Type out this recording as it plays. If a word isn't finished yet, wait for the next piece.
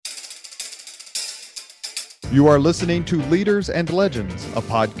You are listening to Leaders and Legends, a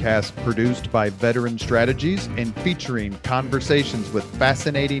podcast produced by Veteran Strategies and featuring conversations with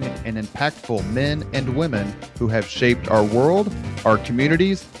fascinating and impactful men and women who have shaped our world, our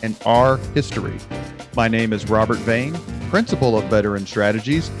communities, and our history. My name is Robert Vane, Principal of Veteran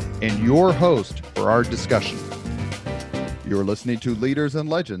Strategies, and your host for our discussion. You're listening to Leaders and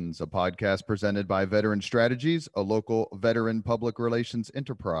Legends, a podcast presented by Veteran Strategies, a local veteran public relations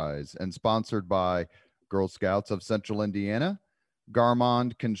enterprise, and sponsored by Girl Scouts of Central Indiana,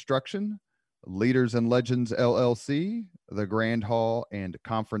 Garmond Construction, Leaders and Legends LLC, the Grand Hall and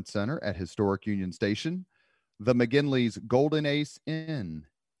Conference Center at Historic Union Station, the McGinley's Golden Ace Inn,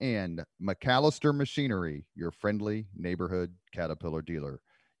 and McAllister Machinery, your friendly neighborhood Caterpillar dealer.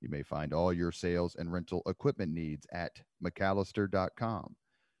 You may find all your sales and rental equipment needs at McAllister.com.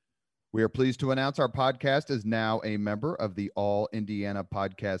 We are pleased to announce our podcast is now a member of the All Indiana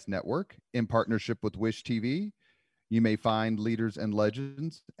Podcast Network in partnership with Wish TV. You may find Leaders and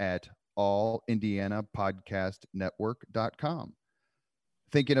Legends at allindianapodcastnetwork.com.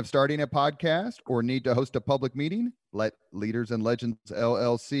 Thinking of starting a podcast or need to host a public meeting? Let Leaders and Legends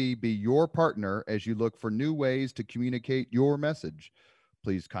LLC be your partner as you look for new ways to communicate your message.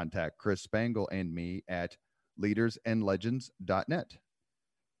 Please contact Chris Spangle and me at leadersandlegends.net.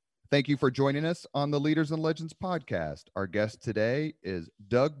 Thank you for joining us on the Leaders and Legends podcast. Our guest today is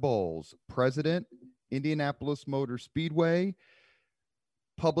Doug Boles, President, Indianapolis Motor Speedway,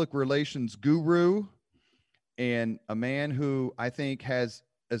 public relations guru, and a man who I think has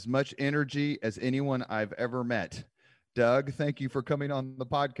as much energy as anyone I've ever met. Doug, thank you for coming on the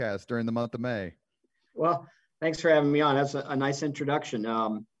podcast during the month of May. Well, thanks for having me on. That's a nice introduction.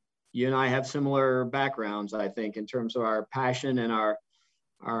 You and I have similar backgrounds, I think, in terms of our passion and our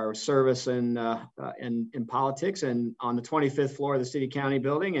service in politics, and on the 25th floor of the city county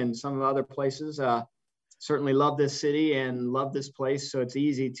building and some of the other places. Certainly love this city and love this place. So it's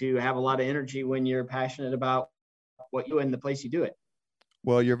easy to have a lot of energy when you're passionate about what you do and the place you do it.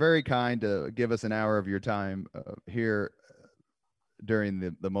 Well, you're very kind to give us an hour of your time here during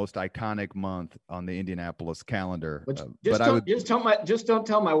the most iconic month on the Indianapolis calendar. Just don't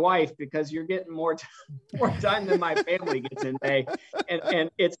tell my wife, because you're getting more time than my family gets in May, and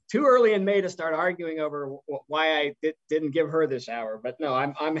it's too early in May to start arguing over why I didn't give her this hour. But no,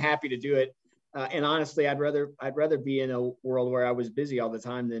 I'm happy to do it. And honestly, I'd rather be in a world where I was busy all the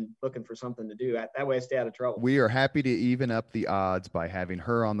time than looking for something to do. That way I stay out of trouble. We are happy to even up the odds by having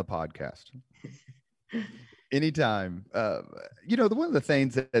her on the podcast. Anytime. One of the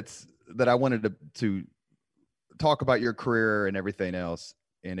things that I wanted to talk about your career and everything else,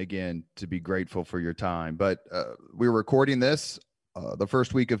 and again, to be grateful for your time, but we were recording this the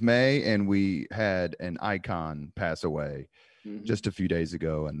first week of May, and we had an icon pass away just a few days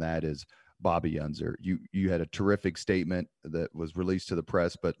ago, and that is Bobby Unser. You had a terrific statement that was released to the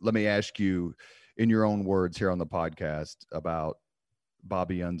press, but let me ask you in your own words here on the podcast about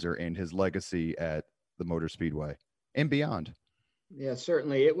Bobby Unser and his legacy at the Motor Speedway and beyond. Yeah,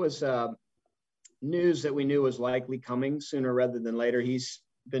 certainly. It was news that we knew was likely coming sooner rather than later. He's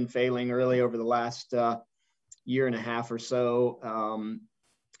been failing early over the last year and a half or so.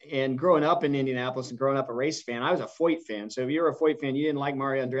 And growing up in Indianapolis and growing up a race fan, I was a Foyt fan. So if you were a Foyt fan, you didn't like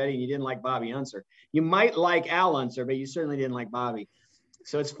Mario Andretti and you didn't like Bobby Unser. You might like Al Unser, but you certainly didn't like Bobby.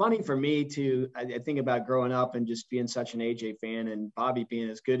 So it's funny for me I think about growing up and just being such an AJ fan, and Bobby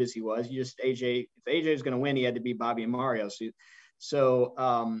being as good as he was. If AJ was going to win, he had to beat Bobby and Mario.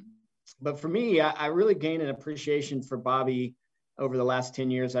 But for me, I really gained an appreciation for Bobby over the last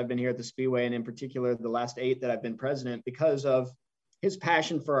 10 years I've been here at the Speedway, and in particular, the last 8 that I've been president, because of his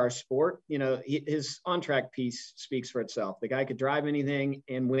passion for our sport. His on-track piece speaks for itself. The guy could drive anything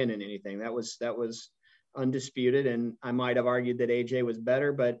and win in anything. That was undisputed. And I might have argued that AJ was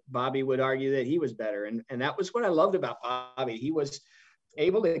better, but Bobby would argue that he was better. And that was what I loved about Bobby. He was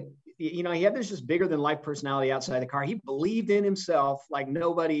able to, he had this just bigger than life personality outside the car. He believed in himself like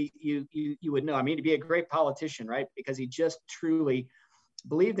nobody you would know. I mean, to be a great politician, right? Because he just truly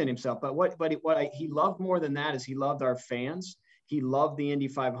believed in himself. But what he loved more than that is he loved our fans. He loved the Indy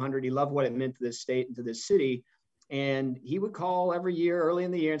 500. He loved what it meant to this state and to this city. And he would call every year early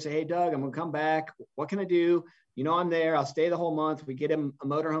in the year and say, "Hey, Doug, I'm going to come back. What can I do? I'm there. I'll stay the whole month." We get him a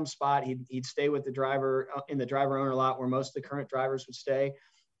motorhome spot. He'd stay with the driver in the driver owner lot where most of the current drivers would stay.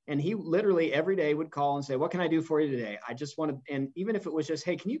 And he literally every day would call and say, "What can I do for you today? I just want to," and even if it was just,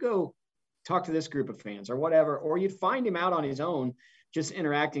 "Hey, can you go talk to this group of fans," or whatever, or you'd find him out on his own, just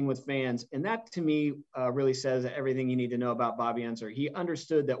interacting with fans. And that to me really says everything you need to know about Bobby Unser. He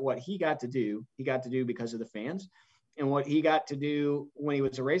understood that what he got to do because of the fans. And what he got to do when he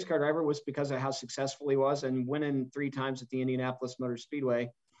was a race car driver was because of how successful he was, and winning 3 times at the Indianapolis Motor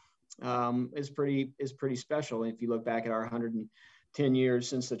Speedway is pretty special. If you look back at our 110 years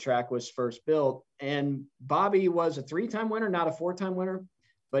since the track was first built. And Bobby was a 3-time winner, not a 4-time winner,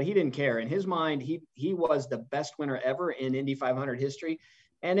 but he didn't care. In his mind, he was the best winner ever in Indy 500 history.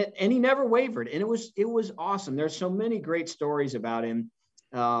 And he never wavered. And it was awesome. There's so many great stories about him.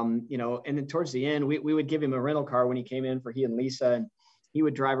 And then towards the end, we would give him a rental car when he came in for he and Lisa, and he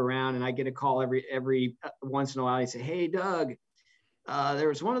would drive around, and I get a call every once in a while. He'd say, "Hey, Doug, there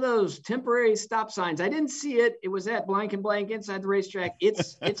was one of those temporary stop signs. I didn't see it. It was at blank and blank inside the racetrack.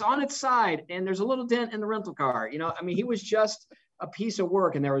 It's on its side, and there's a little dent in the rental car." He was just a piece of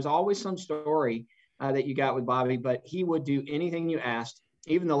work, and there was always some story that you got with Bobby, but he would do anything you asked.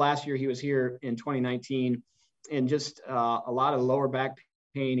 Even the last year he was here in 2019, and just a lot of lower back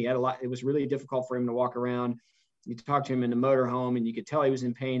pain. He had it was really difficult for him to walk around. You talked to him in the motorhome, and you could tell he was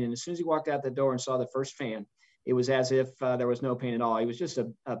in pain. And as soon as he walked out the door and saw the first fan, it was as if there was no pain at all. He was just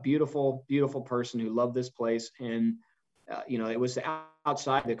a beautiful, beautiful person who loved this place. And, it was the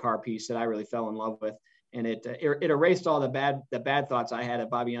outside the car piece that I really fell in love with. And it erased all the bad thoughts I had of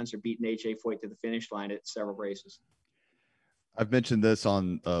Bobby Unser beating A.J. Foyt to the finish line at several races. I've mentioned this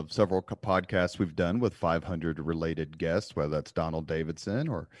on several podcasts we've done with 500 related guests, whether that's Donald Davidson,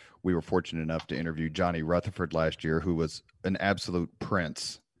 or we were fortunate enough to interview Johnny Rutherford last year, who was an absolute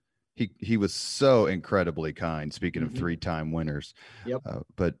prince. He was so incredibly kind, speaking of 3-time winners. Yep.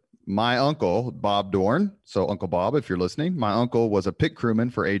 But my uncle, Bob Dorn, so Uncle Bob, if you're listening, my uncle was a pit crewman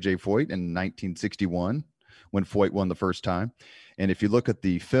for A.J. Foyt in 1961 when Foyt won the first time. And if you look at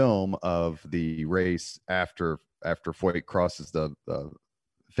the film of the race after Foyt crosses the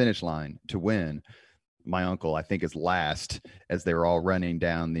finish line to win, my uncle, I think, is last as they were all running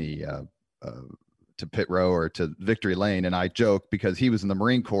down the to pit row or to victory lane. And I joke because he was in the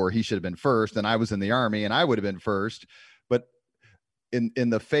Marine Corps, he should have been first, and I was in the Army and I would have been first. But in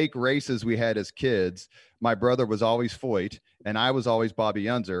the fake races we had as kids, my brother was always Foyt and I was always Bobby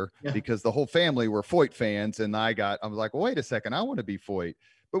Unser, because the whole family were Foyt fans. And I was like, well, wait a second, I want to be Foyt.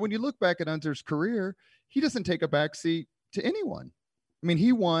 But when you look back at Unser's career, he doesn't take a backseat to anyone. I mean,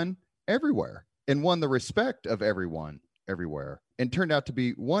 he won everywhere and won the respect of everyone everywhere, and turned out to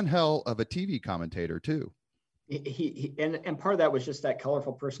be one hell of a TV commentator too. And part of that was just that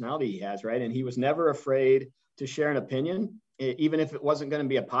colorful personality he has, right? And he was never afraid to share an opinion, even if it wasn't going to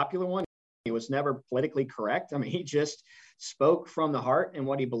be a popular one. He was never politically correct. I mean, he just spoke from the heart and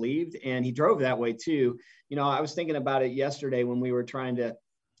what he believed, and he drove that way too. I was thinking about it yesterday when we were trying to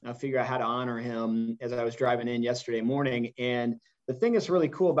figure out how to honor him as I was driving in yesterday morning. And the thing that's really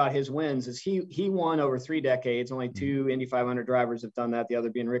cool about his wins is he won over 3 decades. Only 2 Indy 500 drivers have done that, the other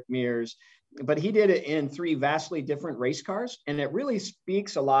being Rick Mears. But he did it in 3 vastly different race cars. And it really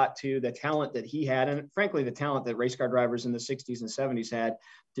speaks a lot to the talent that he had, and frankly, the talent that race car drivers in the 60s and 70s had,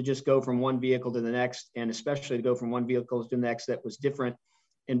 to just go from one vehicle to the next, and especially to go from one vehicle to the next that was different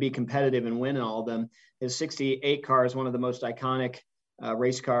and be competitive and win in all of them. His 68 car is one of the most iconic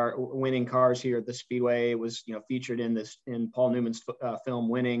race car winning cars here at the Speedway. It was, featured in Paul Newman's film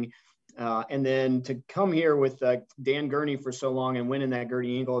Winning. And then to come here with Dan Gurney for so long and winning that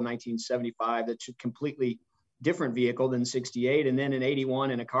Gurney Eagle in 1975, that's a completely different vehicle than 68. And then in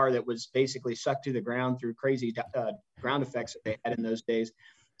 81 in a car that was basically sucked to the ground through crazy ground effects that they had in those days.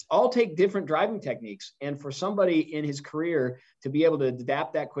 All take different driving techniques. And for somebody in his career to be able to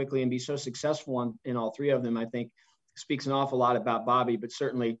adapt that quickly and be so successful in all 3 of them, I think speaks an awful lot about Bobby, but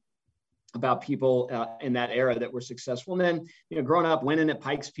certainly about people in that era that were successful. And then, growing up, winning at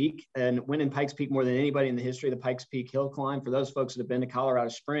Pikes Peak, and winning Pikes Peak more than anybody in the history of the Pikes Peak hill climb. For those folks that have been to Colorado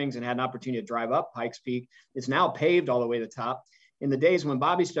Springs and had an opportunity to drive up Pikes Peak, it's now paved all the way to the top. In the days when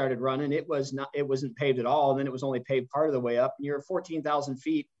Bobby started running, it wasn't paved at all. And then it was only paved part of the way up. And you're 14,000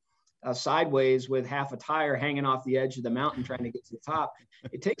 feet sideways with half a tire hanging off the edge of the mountain trying to get to the top.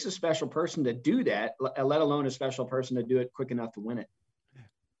 It takes a special person to do that, let alone a special person to do it quick enough to win it.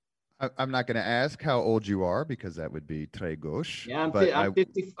 I'm not going to ask how old you are, because that would be très gauche. Yeah,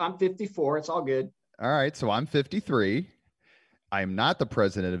 I'm 54. It's all good. All right. So I'm 53. I'm not the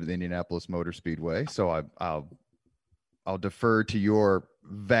president of the Indianapolis Motor Speedway. So I'll defer to your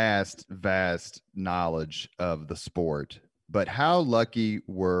vast knowledge of the sport. But how lucky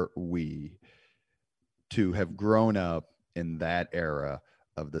were we to have grown up in that era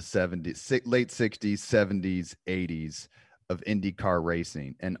of the late 60s, 70s, 80s of IndyCar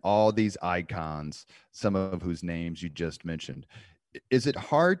racing, and all these icons, some of whose names you just mentioned? Is it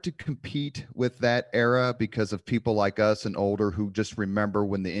hard to compete with that era because of people like us and older who just remember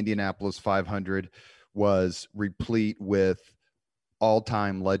when the Indianapolis 500 was replete with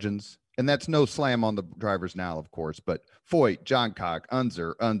all-time legends. And that's no slam on the drivers now, of course, but Foyt, Johncock,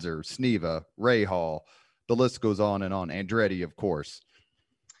 Unser, Sneva, Ray Hall, the list goes on and on. Andretti, of course.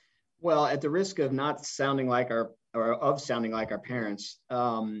 Well, at the risk of not sounding like our parents,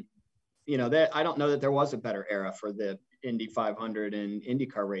 that I don't know that there was a better era for the Indy 500 and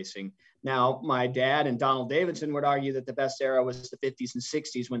IndyCar racing. Now, my dad and Donald Davidson would argue that the best era was the 50s and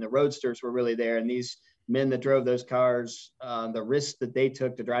 60s when the roadsters were really there, and these men that drove those cars, the risks that they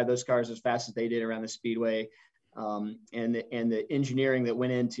took to drive those cars as fast as they did around the Speedway, and the engineering that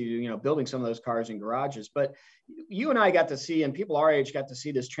went into building some of those cars in garages. But you and I got to see, and people our age got to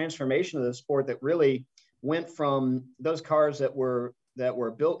see, this transformation of the sport that really went from those cars that were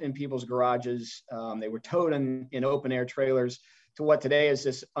built in people's garages, they were towed in open air trailers, to what today is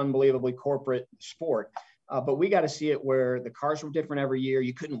this unbelievably corporate sport. But we got to see it where the cars were different every year.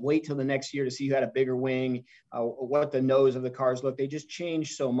 You couldn't wait till the next year to see who had a bigger wing, what the nose of the cars looked. They just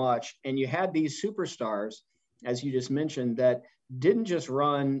changed so much. And you had these superstars, as you just mentioned, that didn't just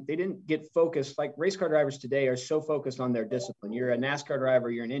run, they didn't get focused. Like race car drivers today are so focused on their discipline. You're a NASCAR driver,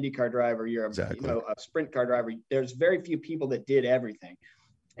 you're an IndyCar driver, you're a sprint car driver. There's very few people that did everything.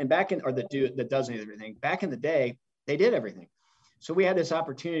 And that does everything. Back in the day, they did everything. So we had this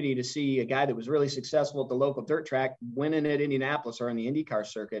opportunity to see a guy that was really successful at the local dirt track winning at Indianapolis or in the IndyCar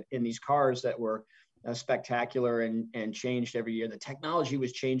circuit in these cars that were spectacular and changed every year. The technology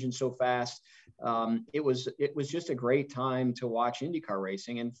was changing so fast. It was just a great time to watch IndyCar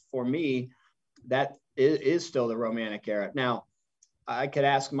racing. And for me, that is still the romantic era. Now, I could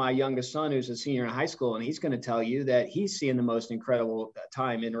ask my youngest son, who's a senior in high school, and he's going to tell you that he's seeing the most incredible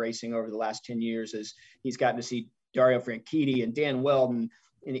time in racing over the last 10 years as he's gotten to see Dario Franchitti and Dan Weldon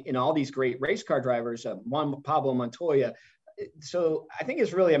and all these great race car drivers, Juan Pablo Montoya. So I think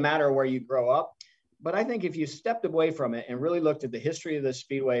it's really a matter of where you grow up. But I think if you stepped away from it and really looked at the history of the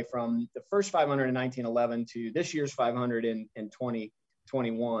Speedway from the first 500 in 1911 to this year's 500 in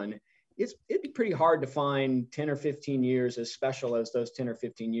 2021, it'd be pretty hard to find 10 or 15 years as special as those 10 or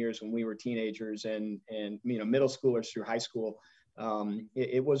 15 years when we were teenagers and middle schoolers through high school.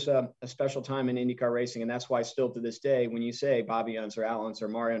 It was a special time in IndyCar racing, and that's why still to this day, when you say Bobby Unser, Al Unser,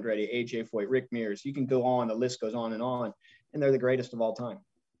 Mario Andretti, AJ Foyt, Rick Mears, you can go on, the list goes on, and they're the greatest of all time.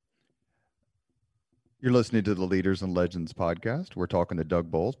 You're listening to the Leaders and Legends podcast. We're talking to Doug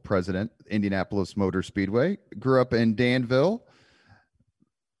Boles, president, Indianapolis Motor Speedway. Grew up in Danville,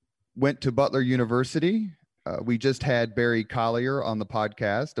 went to Butler University. We just had Barry Collier on the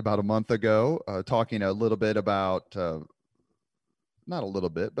podcast about a month ago, talking a little bit about, not a little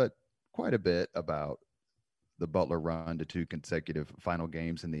bit, but quite a bit about the Butler run to 2 consecutive final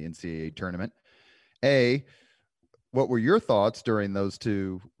games in the NCAA tournament. A, what were your thoughts during those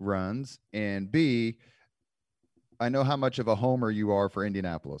 2 runs? And B, I know how much of a homer you are for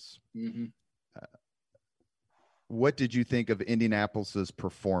Indianapolis. Mm-hmm. What did you think of Indianapolis's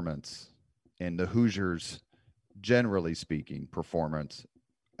performance and the Hoosiers, generally speaking, performance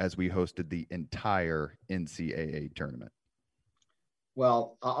as we hosted the entire NCAA tournament?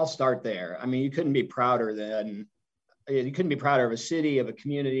 Well, I'll start there. I mean, you couldn't be prouder of a city, of a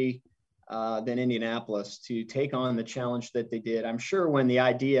community than Indianapolis to take on the challenge that they did. I'm sure when the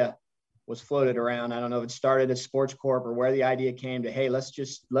idea was floated around, I don't know if it started at Sports Corp or where the idea came to, hey,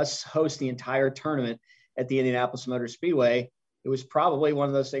 let's host the entire tournament at the Indianapolis Motor Speedway. It was probably one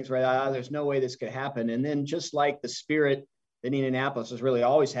of those things where there's no way this could happen. And then just like the spirit that Indianapolis has really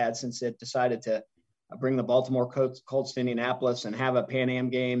always had since it decided to bring the Baltimore Colts to Indianapolis and have a Pan Am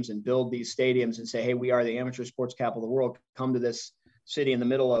Games and build these stadiums and say, hey, we are the amateur sports capital of the world. Come to this city in the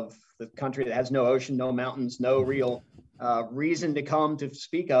middle of the country that has no ocean, no mountains, no real reason to come to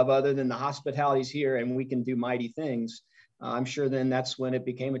speak of other than the hospitality's here and we can do mighty things. I'm sure then that's when it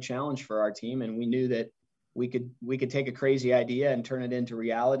became a challenge for our team. And we knew that we could take a crazy idea and turn it into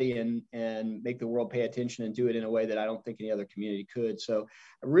reality and make the world pay attention and do it in a way that I don't think any other community could. So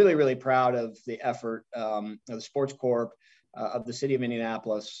I'm really, really proud of the effort of the Sports Corp, of the city of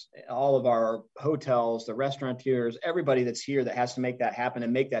Indianapolis, all of our hotels, the restaurateurs, everybody that's here that has to make that happen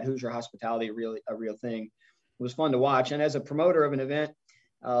and make that Hoosier hospitality a real thing. It was fun to watch. And as a promoter of an event,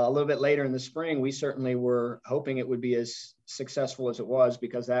 a little bit later in the spring, we certainly were hoping it would be as successful as it was,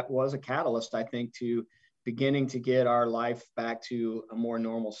 because that was a catalyst, I think, to beginning to get our life back to a more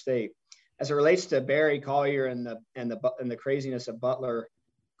normal state. As it relates to Barry Collier and the craziness of Butler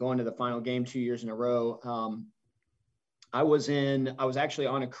going to the final game 2 years in a row, I was actually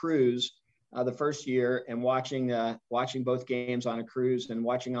on a cruise the first year and watching both games on a cruise and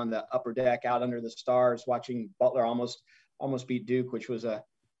watching on the upper deck out under the stars, watching Butler almost beat Duke, which was a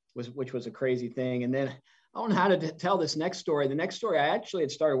which was a crazy thing. And then I don't know how to tell this next story. The next story, I actually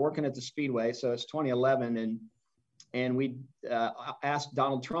had started working at the Speedway. So it's 2011. And we asked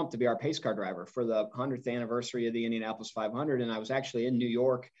Donald Trump to be our pace car driver for the 100th anniversary of the Indianapolis 500. And I was actually in New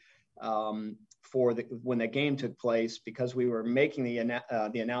York when that game took place, because we were making the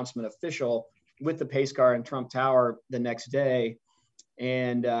announcement official with the pace car in Trump Tower the next day.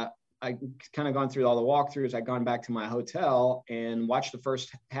 And I kind of gone through all the walkthroughs. I'd gone back to my hotel and watched the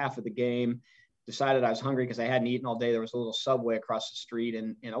first half of the game, decided I was hungry because I hadn't eaten all day. There was a little Subway across the street,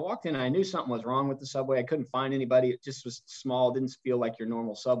 and I walked in and I knew something was wrong with the Subway. I couldn't find anybody. It just was small, didn't feel like your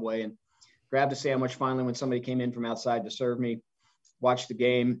normal Subway, and grabbed a sandwich finally when somebody came in from outside to serve me. Watched the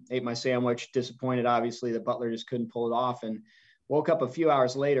game, ate my sandwich, disappointed obviously that Butler just couldn't pull it off, and woke up a few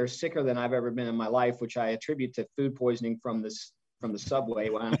hours later sicker than I've ever been in my life, which I attribute to food poisoning from the Subway.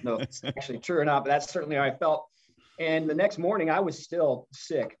 Well, I don't know if it's actually true or not, but that's certainly how I felt. And the next morning I was still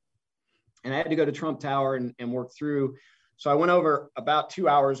sick, and I had to go to Trump Tower and work through. So I went over about 2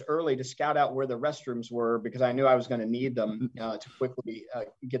 hours early to scout out where the restrooms were, because I knew I was going to need them to quickly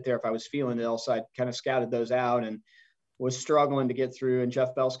get there if I was feeling ill. So I kind of scouted those out and was struggling to get through. And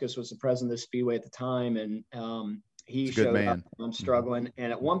Jeff Belskis was the president of the Speedway at the time. And he showed up. I'm struggling.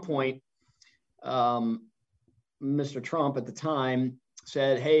 And at one point, Mr. Trump at the time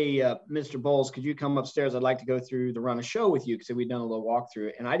said, "Hey, Mr. Boles, could you come upstairs? I'd like to go through the run of show with you," because we'd done a little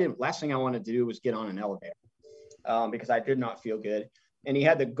walkthrough. And last thing I wanted to do was get on an elevator because I did not feel good. And he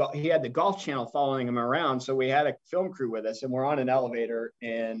had the Golf Channel following him around. So we had a film crew with us, and we're on an elevator.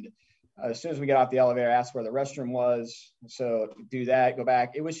 And as soon as we got off the elevator, I asked where the restroom was. So do that, go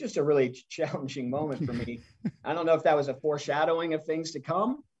back. It was just a really challenging moment for me. I don't know if that was a foreshadowing of things to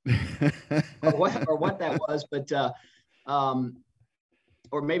come or what that was, but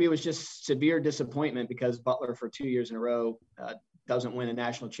or maybe it was just severe disappointment because Butler for 2 years in a row doesn't win a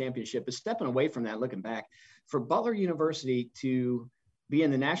national championship. But stepping away from that, looking back, for Butler University to be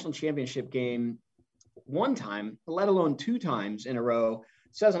in the national championship game one time, let alone 2 times in a row,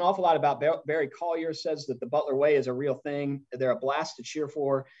 says an awful lot about Barry Collier. Says that the Butler way is a real thing. They're a blast to cheer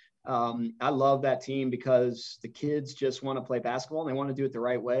for. I love that team because the kids just want to play basketball and they want to do it the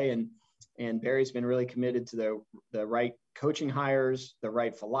right way. And Barry's been really committed to the right coaching hires, the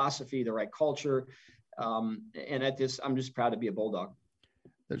right philosophy, the right culture. And I'm just proud to be a Bulldog.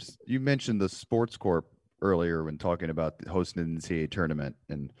 You mentioned the sports corp earlier when talking about hosting the NCAA tournament,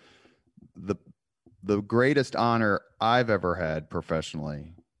 and the greatest honor I've ever had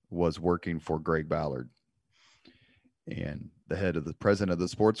professionally was working for Greg Ballard. And the president of the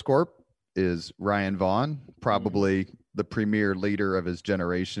Sports Corp is Ryan Vaughn, probably the premier leader of his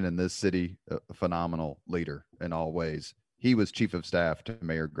generation in this city, a phenomenal leader in all ways. He was chief of staff to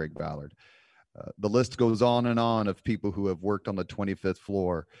Mayor Greg Ballard. The list goes on and on of people who have worked on the 25th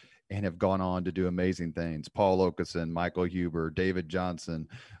floor and have gone on to do amazing things. Paul Okeson, Michael Huber, David Johnson,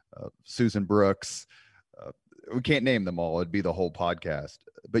 Susan Brooks. We can't name them all. It'd be the whole podcast.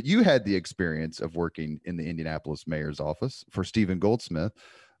 But you had the experience of working in the Indianapolis mayor's office for Stephen Goldsmith.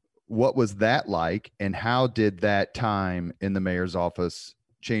 What was that like, and how did that time in the mayor's office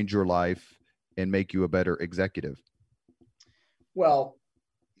change your life and make you a better executive? Well,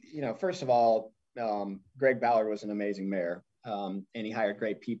 first of all, Greg Ballard was an amazing mayor, and he hired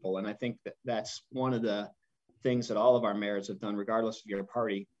great people. And I think that's one of the things that all of our mayors have done, regardless of your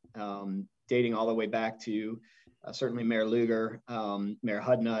party, dating all the way back to certainly Mayor Lugar, Mayor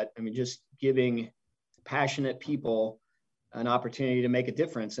Hudnut. I mean, just giving passionate people an opportunity to make a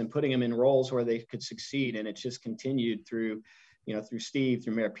difference and putting them in roles where they could succeed. And it's just continued through Steve,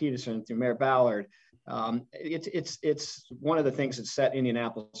 through Mayor Peterson, through Mayor Ballard. It's one of the things that set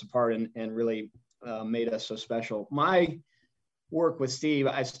Indianapolis apart and really made us so special. My work with Steve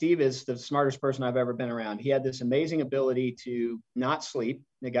is the smartest person I've ever been around. He had this amazing ability to not sleep.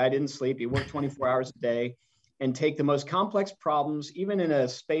 The guy didn't sleep. He worked 24 hours a day and take the most complex problems, even in a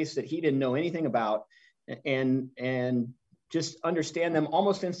space that he didn't know anything about, and just understand them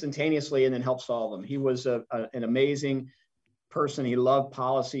almost instantaneously and then help solve them. He was an amazing person. He loved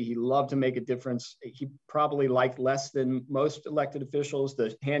policy. He loved to make a difference. He probably liked less than most elected officials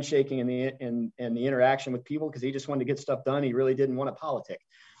the handshaking and the interaction with people, because he just wanted to get stuff done. He really didn't want to politic.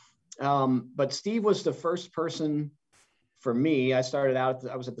 But Steve was the first person for me. I started out,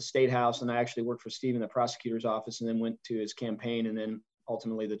 I was at the State House, and I actually worked for Steve in the prosecutor's office, and then went to his campaign, and then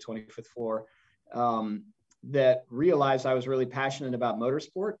ultimately the 25th floor, that realized I was really passionate about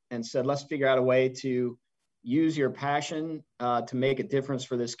motorsport and said, let's figure out a way to use your passion to make a difference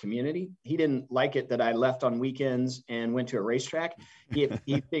for this community. He didn't like it that I left on weekends and went to a racetrack. He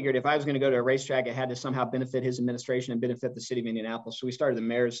figured if I was going to go to a racetrack, it had to somehow benefit his administration and benefit the city of Indianapolis. So we started the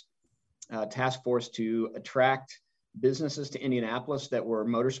mayor's task force to attract businesses to Indianapolis that were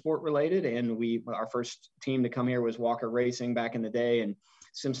motorsport related. And our first team to come here was Walker Racing back in the day, and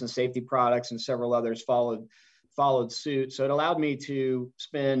Simpson Safety Products and several others followed suit. So it allowed me to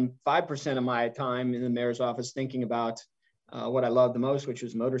spend 5% of my time in the mayor's office thinking about what I loved the most, which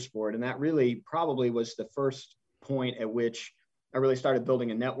was motorsport. And that really probably was the first point at which I really started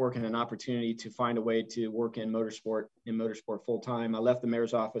building a network and an opportunity to find a way to work in motorsport full time. I left the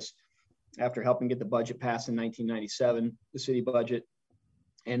mayor's office after helping get the budget passed in 1997, the city budget,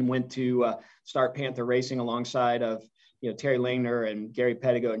 and went to start Panther Racing alongside of Terry Langner and Gary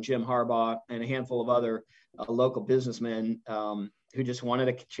Pedigo and Jim Harbaugh and a handful of other local businessmen who just wanted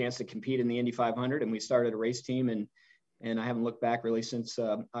a chance to compete in the Indy 500. And we started a race team, and I haven't looked back really since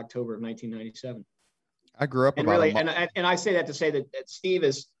October of 1997. I grew up and I say that to say that Steve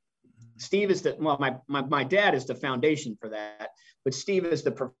is my dad is the foundation for that, but Steve is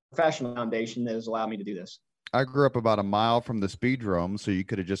the professional foundation that has allowed me to do this. I grew up about a mile from the Speedrome, so you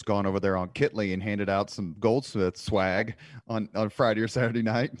could have just gone over there on Kitley and handed out some Goldsmith swag on Friday or Saturday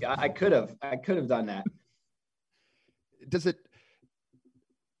night. Yeah, I could have done that. Does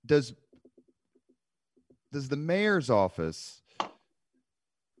the mayor's office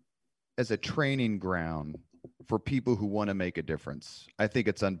as a training ground for people who want to make a difference? I think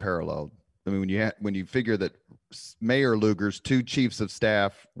it's unparalleled. I mean, when you figure that Mayor Lugar's two chiefs of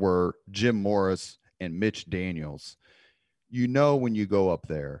staff were Jim Morris and Mitch Daniels, when you go up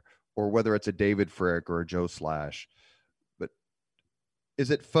there, or whether it's a David Frick or a Joe Slash, but is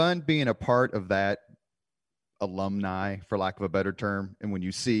it fun being a part of that alumni, for lack of a better term? And when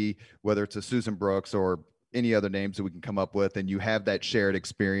you see whether it's a Susan Brooks or any other names that we can come up with, and you have that shared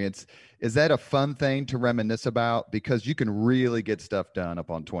experience, is that a fun thing to reminisce about? Because you can really get stuff done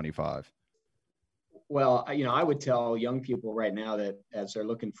up on 25. Well, I would tell young people right now that as they're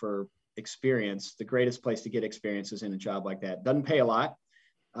looking for experience, the greatest place to get experience is in a job like that. Doesn't pay a lot.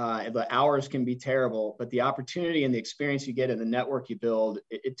 The hours can be terrible, but the opportunity and the experience you get and the network you build,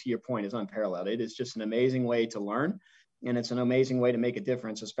 it to your point, is unparalleled. It is just an amazing way to learn, and it's an amazing way to make a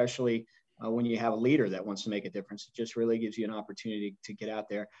difference, especially when you have a leader that wants to make a difference. It just really gives you an opportunity to get out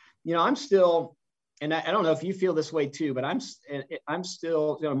there. I'm still, and I don't know if you feel this way too, but I'm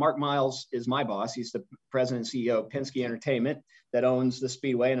still, Mark Miles is my boss. He's the president and CEO of Penske Entertainment that owns the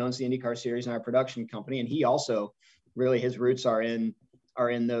Speedway and owns the IndyCar Series and our production company. And he also, really, his roots are in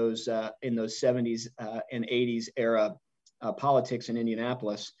those 70s and 80s era politics in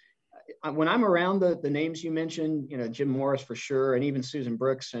Indianapolis. When I'm around the names you mentioned, Jim Morris for sure, and even Susan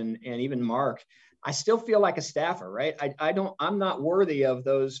Brooks and even Mark, I still feel like a staffer, right? I'm not worthy of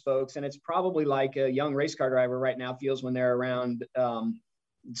those folks. And it's probably like a young race car driver right now feels when they're around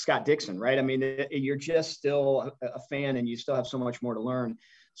Scott Dixon, right? I mean, you're just still a fan and you still have so much more to learn.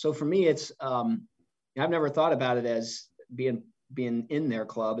 So for me, it's, I've never thought about it as being in their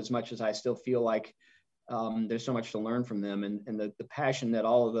club as much as I still feel like there's so much to learn from them, and the passion that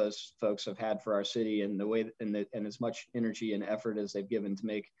all of those folks have had for our city, and the way and as much energy and effort as they've given to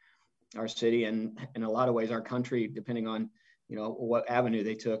make our city, and in a lot of ways our country, depending on what avenue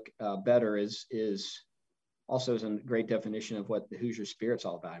they took, better, is also is a great definition of what the Hoosier spirit's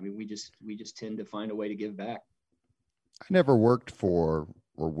all about. I mean, we just tend to find a way to give back. I never worked for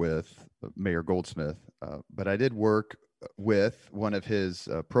or with Mayor Goldsmith, but I did work with one of his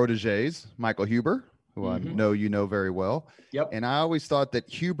proteges, Michael Huber, who I know very well. Yep. And I always thought that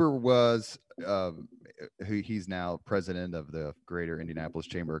Huber was, he's now president of the Greater Indianapolis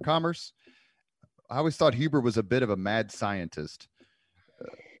Chamber of Commerce. I always thought Huber was a bit of a mad scientist,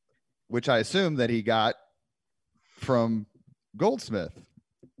 which I assume that he got from Goldsmith.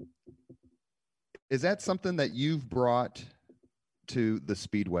 Is that something that you've brought to the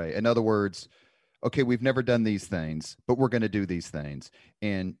Speedway? In other words, okay, we've never done these things, but we're going to do these things.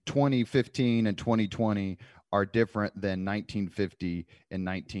 And 2015 and 2020 are different than 1950 and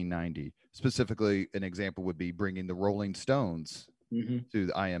 1990. Specifically, an example would be bringing the Rolling Stones to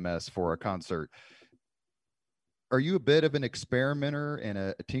the IMS for a concert. Are you a bit of an experimenter and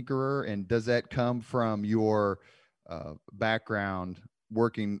a tinkerer? And does that come from your background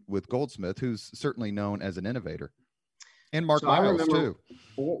working with Goldsmith, who's certainly known as an innovator? And Mark Miles, too.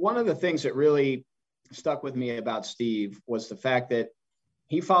 One of the things that really stuck with me about Steve was the fact that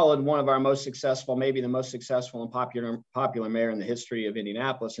he followed one of our most successful, maybe the most successful and popular mayor in the history of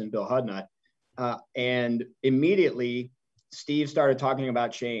Indianapolis, and Bill Hudnut, and immediately Steve started talking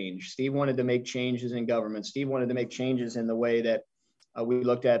about change. Steve wanted to make changes in government. Steve wanted to make changes in the way that we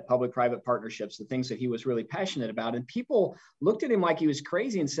looked at public-private partnerships, the things that he was really passionate about. And people looked at him like he was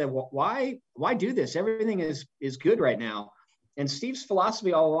crazy and said, well, why do this? Everything is good right now. And Steve's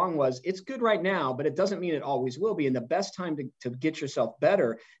philosophy all along was, it's good right now, but it doesn't mean it always will be. And the best time to get yourself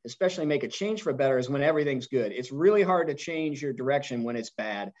better, especially make a change for better, is when everything's good. It's really hard to change your direction when it's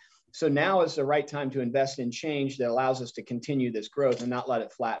bad. So now is the right time to invest in change that allows us to continue this growth and not let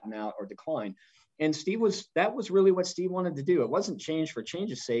it flatten out or decline. And that was really what Steve wanted to do. It wasn't change for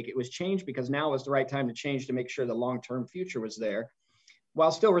change's sake. It was change because now was the right time to change, to make sure the long-term future was there,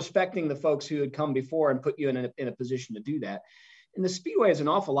 while still respecting the folks who had come before and put you in a position to do that. And the Speedway is an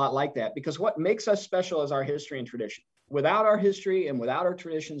awful lot like that, because what makes us special is our history and tradition. Without our history and without our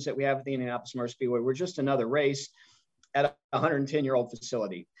traditions that we have at the Indianapolis Motor Speedway, we're just another race at a 110-year-old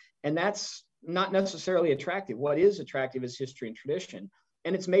facility. And that's not necessarily attractive. What is attractive is history and tradition.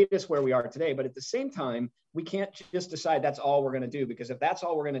 And it's made us where we are today. But at the same time, we can't just decide that's all we're going to do, because if that's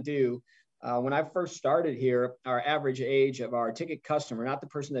all we're going to do, when I first started here, our average age of our ticket customer, not the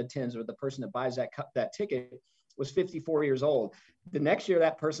person that attends, but the person that buys that ticket, was 54 years old. The next year,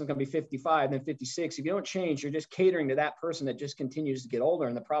 that person's going to be 55, then 56. If you don't change, you're just catering to that person that just continues to get older.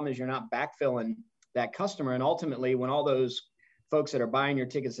 And the problem is you're not backfilling that customer. And ultimately, when all those folks that are buying your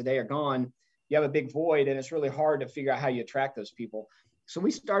tickets today are gone, you have a big void, and it's really hard to figure out how you attract those people. So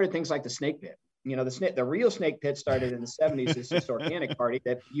we started things like the snake pit. You know, the real snake pit started in the 70s. It's this organic party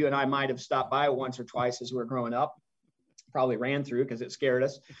that you and I might have stopped by once or twice as we were growing up. Probably ran through because it scared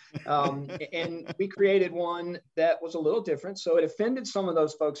us. And we created one that was a little different. So it offended some of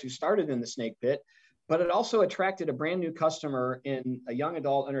those folks who started in the snake pit, but it also attracted a brand new customer in a young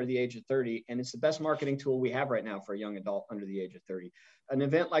adult under the age of 30. And it's the best marketing tool we have right now for a young adult under the age of 30. An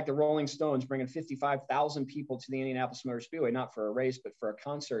event like the Rolling Stones bringing 55,000 people to the Indianapolis Motor Speedway, not for a race, but for a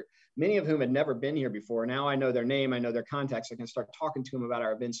concert, many of whom had never been here before. Now I know their name, I know their contacts. I can start talking to them about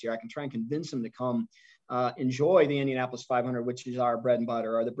our events here. I can try and convince them to come enjoy the Indianapolis 500, which is our bread and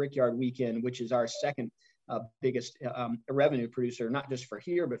butter, or the Brickyard Weekend, which is our second biggest revenue producer, not just for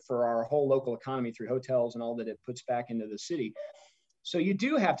here, but for our whole local economy through hotels and all that it puts back into the city. So you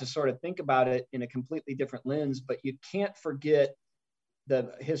do have to sort of think about it in a completely different lens, but you can't forget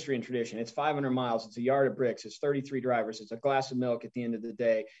the history and tradition. It's 500 miles. It's a yard of bricks. It's 33 drivers. It's a glass of milk at the end of the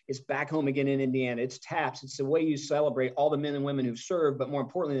day. It's back home again in Indiana. It's taps. It's the way you celebrate all the men and women who've served, but more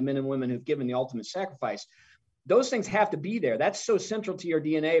importantly, the men and women who've given the ultimate sacrifice. Those things have to be there. That's so central to your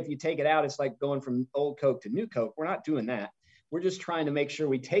DNA. If you take it out, it's like going from old Coke to new Coke. We're not doing that. We're just trying to make sure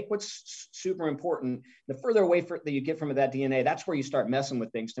we take what's super important. The further away that you get from that DNA, that's where you start messing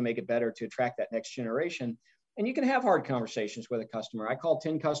with things to make it better, to attract that next generation. And you can have hard conversations with a customer. I call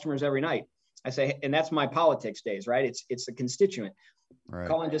 10 customers every night. I say, and that's my politics days, right? It's the constituent. Right.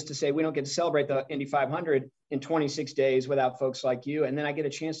 Calling just to say, we don't get to celebrate the Indy 500 in 26 days without folks like you. And then I get a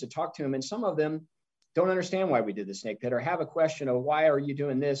chance to talk to them. And some of them don't understand why we did the snake pit, or have a question of why are you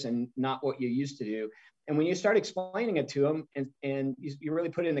doing this and not what you used to do. And when you start explaining it to them and you really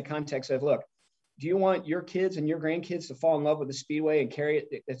put it in the context of, look, do you want your kids and your grandkids to fall in love with the Speedway and carry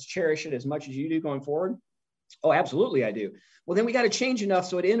it, let's cherish it as much as you do going forward? Oh, absolutely, I do. Well, then we got to change enough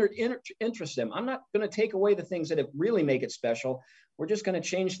so it interests them. I'm not going to take away the things that really make it special. We're just going to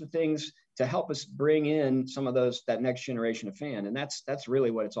change the things to help us bring in some of that next generation of fan. And that's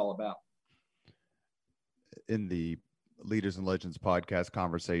really what it's all about. In the Leaders and Legends podcast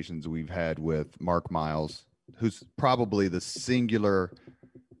conversations we've had with Mark Miles, who's probably the singular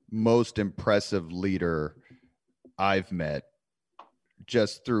most impressive leader I've met,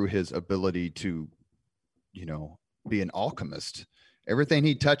 just through his ability to, be an alchemist. Everything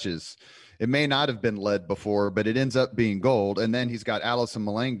he touches, it may not have been lead before, but it ends up being gold. And then he's got Allison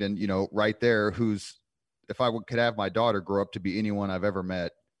Melangton, right there, who's, if I could have my daughter grow up to be anyone I've ever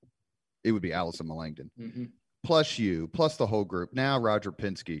met, it would be Allison Melangton. Mm-hmm. Plus you, plus the whole group. Now Roger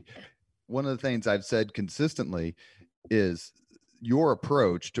Penske. One of the things I've said consistently is your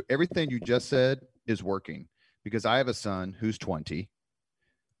approach to everything you just said is working, because I have a son who's 20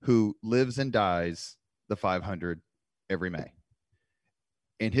 who lives and dies the 500 every May.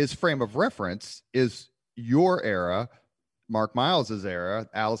 And his frame of reference is your era, Mark Miles's era,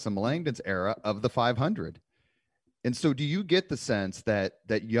 Allison Melangton's era of the 500. And so do you get the sense that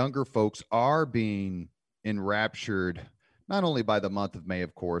younger folks are being enraptured, not only by the month of May,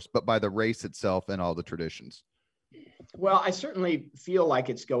 of course, but by the race itself and all the traditions? Well, I certainly feel like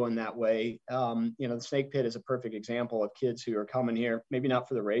it's going that way. The Snake Pit is a perfect example of kids who are coming here, maybe not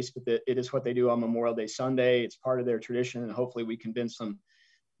for the race, but it is what they do on Memorial Day Sunday. It's part of their tradition, and hopefully we convince them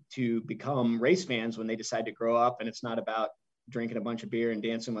to become race fans when they decide to grow up. And it's not about drinking a bunch of beer and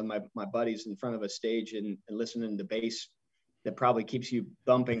dancing with my buddies in front of a stage and listening to bass that probably keeps you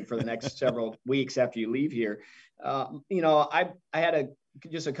thumping for the next several weeks after you leave here. I had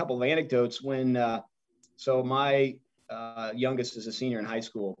just a couple of anecdotes when, so my youngest is a senior in high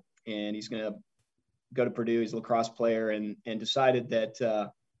school, and he's going to go to Purdue. He's a lacrosse player, and decided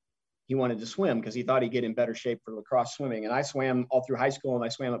that he wanted to swim because he thought he'd get in better shape for lacrosse swimming. And I swam all through high school, and I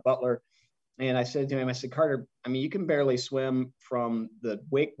swam at Butler. And I said to him, I said, Carter, I mean, you can barely swim from the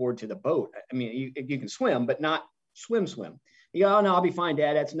wakeboard to the boat. I mean, you can swim, but not swim. You go, oh, no, I'll be fine,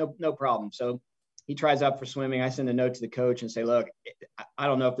 Dad. That's no problem. So he tries out for swimming. I send a note to the coach and say, look, I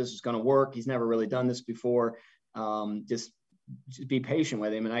don't know if this is going to work. He's never really done this before. Just be patient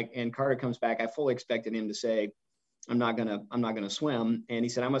with him. And Carter comes back. I fully expected him to say, I'm not gonna swim. And he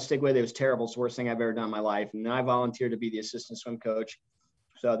said, I'm gonna stick with it. It was terrible. It's the worst thing I've ever done in my life. And then I volunteered to be the assistant swim coach.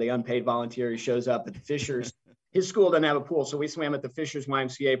 So the unpaid volunteer, he shows up at the Fishers. His school doesn't have a pool, so we swam at the Fishers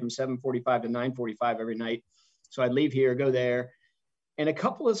YMCA from 7:45 to 9:45 every night. So I'd leave here, go there. And a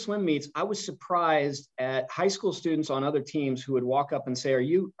couple of swim meets, I was surprised at high school students on other teams who would walk up and say, are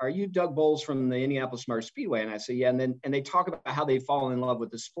you Doug Boles from the Indianapolis Speedway? And I say, yeah. And they talk about how they've fallen in love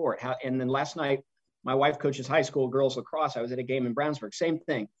with the sport. And then last night, my wife coaches high school girls lacrosse. I was at a game in Brownsburg, same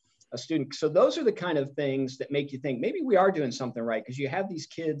thing, a student. So those are the kind of things that make you think maybe we are doing something right, because you have these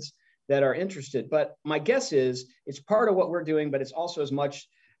kids that are interested. But my guess is it's part of what we're doing, but it's also as much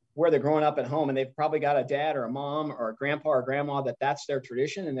where they're growing up at home, and they've probably got a dad or a mom or a grandpa or grandma that's their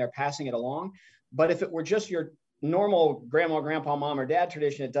tradition and they're passing it along. But if it were just your normal grandma, grandpa, mom, or dad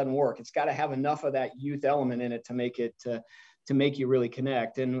tradition, it doesn't work. It's got to have enough of that youth element in it to make it to make you really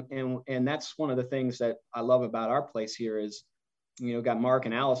connect. And that's one of the things that I love about our place here is, got Mark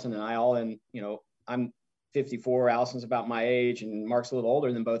and Allison and I all, and I'm 54, Allison's about my age, and Mark's a little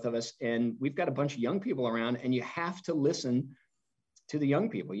older than both of us. And we've got a bunch of young people around, and you have to listen to the young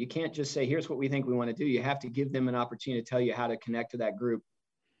people. You can't just say, here's what we think we want to do. You have to give them an opportunity to tell you how to connect to that group.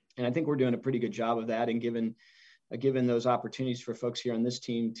 And I think we're doing a pretty good job of that, and given those opportunities for folks here on this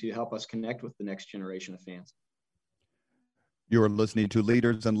team to help us connect with the next generation of fans. You're listening to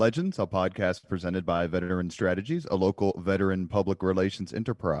Leaders and Legends, a podcast presented by Veteran Strategies, a local veteran public relations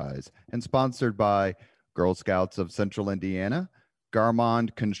enterprise, and sponsored by Girl Scouts of Central Indiana,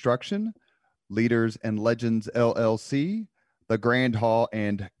 Garmond Construction, Leaders and Legends LLC, the Grand Hall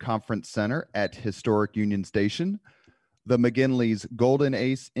and Conference Center at Historic Union Station, the McGinley's Golden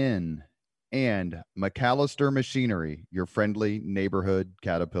Ace Inn, and McAllister Machinery, your friendly neighborhood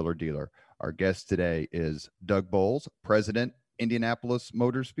Caterpillar dealer. Our guest today is Doug Boles, President, Indianapolis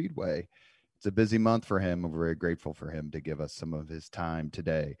Motor Speedway. It's a busy month for him. We're very grateful for him to give us some of his time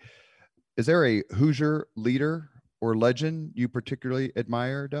today. Is there a Hoosier leader or legend you particularly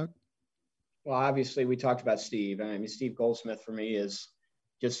admire, Doug? Well, obviously, we talked about Steve. I mean, Steve Goldsmith for me is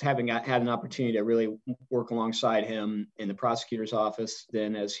just having had an opportunity to really work alongside him in the prosecutor's office,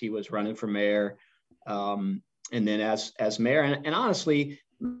 then as he was running for mayor, and then as mayor. And honestly,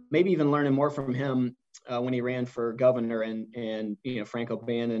 maybe even learning more from him when he ran for governor, and Frank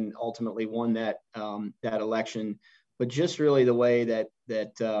O'Bannon ultimately won that election. But just really the way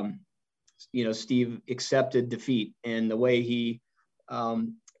that Steve accepted defeat, and the way he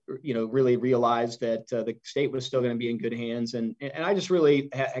really realized that the state was still going to be in good hands. And I just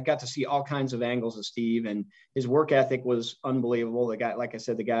really I got to see all kinds of angles of Steve, and his work ethic was unbelievable. The guy, like I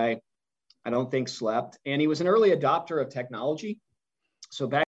said, I don't think slept, and he was an early adopter of technology. So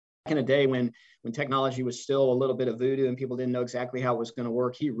back in a day when technology was still a little bit of voodoo and people didn't know exactly how it was going to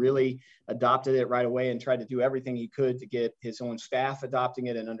work, he really adopted it right away and tried to do everything he could to get his own staff adopting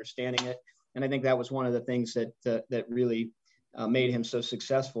it and understanding it. And I think that was one of the things that really made him so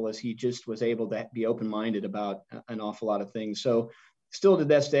successful, as he just was able to be open-minded about an awful lot of things. So still to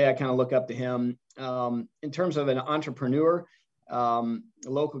this day, I kind of look up to him. In terms of an entrepreneur, a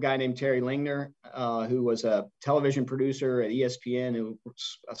local guy named Terry Lingner, who was a television producer at ESPN, who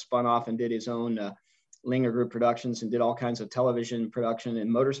spun off and did his own Lingner Group Productions and did all kinds of television production and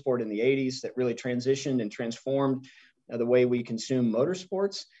motorsport in the 80s that really transitioned and transformed the way we consume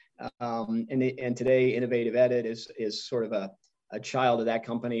motorsports. And today, Innovative Edit is sort of a child of that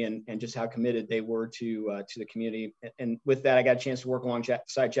company, and just how committed they were to the community. And with that, I got a chance to work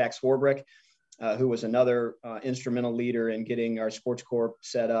alongside Jack Swarbrick, who was another instrumental leader in getting our sports corp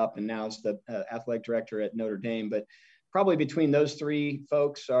set up, and now is the athletic director at Notre Dame. But probably between those three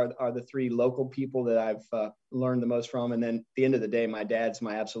folks are the three local people that I've learned the most from. And then at the end of the day, my dad's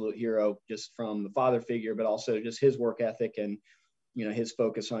my absolute hero, just from the father figure, but also just his work ethic and his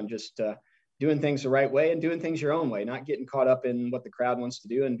focus on just doing things the right way and doing things your own way, not getting caught up in what the crowd wants to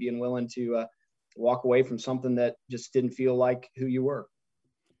do, and being willing to walk away from something that just didn't feel like who you were.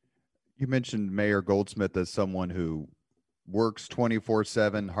 You mentioned Mayor Goldsmith as someone who works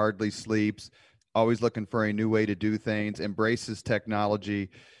 24/7, hardly sleeps, always looking for a new way to do things, embraces technology,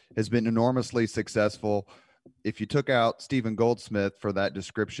 has been enormously successful. If you took out Stephen Goldsmith for that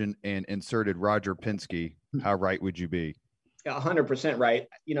description and inserted Roger Penske, how right would you be? 100% right.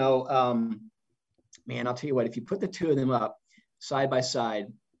 Man, I'll tell you what, if you put the two of them up side by side,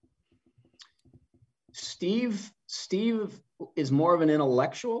 Steve is more of an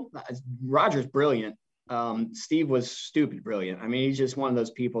intellectual. Roger's brilliant. Steve was stupid brilliant. I mean, he's just one of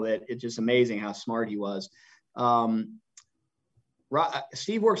those people that it's just amazing how smart he was.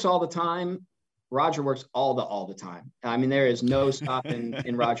 Steve works all the time. Roger works all the time. I mean, there is no stopping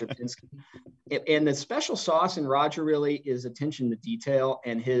in Roger Penske. And the special sauce in Roger really is attention to detail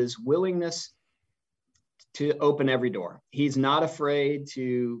and his willingness to open every door. He's not afraid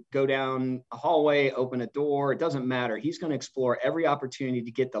to go down a hallway, open a door. It doesn't matter. He's going to explore every opportunity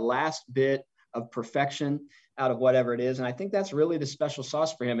to get the last bit of perfection out of whatever it is. And I think that's really the special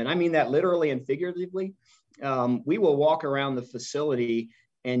sauce for him. And I mean that literally and figuratively. We will walk around the facility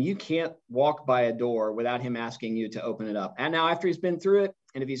and you can't walk by a door without him asking you to open it up. And now after he's been through it,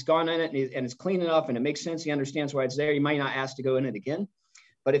 and if he's gone in it and it's clean enough and it makes sense, he understands why it's there, he might not ask to go in it again.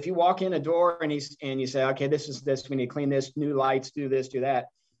 But if you walk in a door and you say, okay, this is this, we need to clean this, new lights, do this, do that.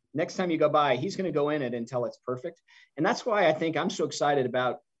 Next time you go by, he's going to go in it until it's perfect. And that's why I think I'm so excited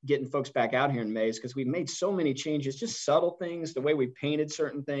about getting folks back out here in May, is because we've made so many changes, just subtle things, the way we painted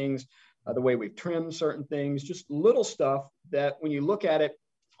certain things, the way we've trimmed certain things, just little stuff that when you look at it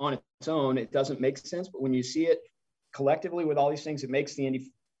on its own, it doesn't make sense. But when you see it collectively with all these things, it makes the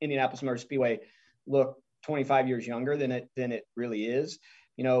Indianapolis Motor Speedway look 25 years younger than it really is.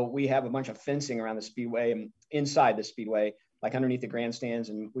 You know, we have a bunch of fencing around the Speedway and inside the Speedway, like underneath the grandstands.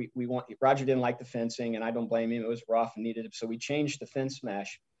 And Roger didn't like the fencing, and I don't blame him. It was rough and needed it. So we changed the fence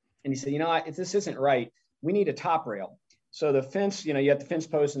mesh. And he said, if this isn't right, we need a top rail. So the fence, you have the fence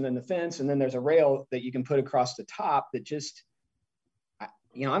post and then the fence, and then there's a rail that you can put across the top that just, I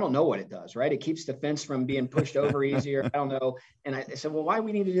don't know what it does, right? It keeps the fence from being pushed over easier. I don't know. And I said, well, why do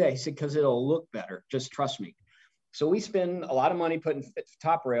we need to do that? He said, because it'll look better. Just trust me. So we spend a lot of money putting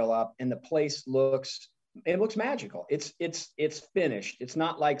top rail up, and the place looks magical. It's finished. It's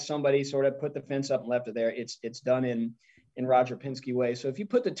not like somebody sort of put the fence up and left it there. It's done in Roger Penske way. So if you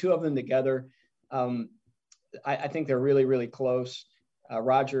put the two of them together, I think they're really, really close.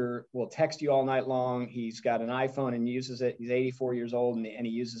 Roger will text you all night long. He's got an iPhone and uses it. He's 84 years old and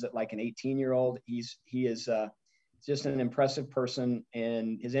he uses it like an 18-year-old. He is just an impressive person,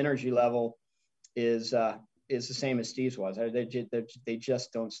 and his energy level is the same as Steve's was. They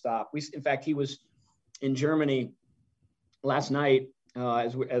just don't stop. In fact, he was in Germany last night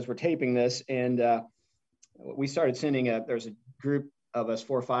as we're taping this, and we started sending there's a group of us,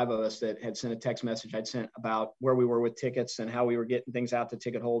 4 or 5 of us, that had sent a text message I'd sent about where we were with tickets and how we were getting things out to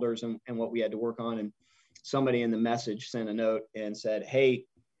ticket holders and what we had to work on. And somebody in the message sent a note and said, hey,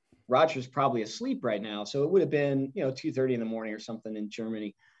 Roger's probably asleep right now. So it would have been, 2:30 in the morning or something in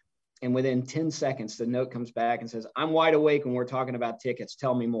Germany. And within 10 seconds, the note comes back and says, I'm wide awake when we're talking about tickets.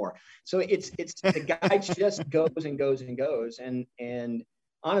 Tell me more. So it's the guy just goes and goes and goes. And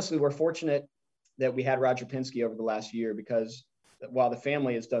honestly, we're fortunate that we had Roger Penske over the last year, because while the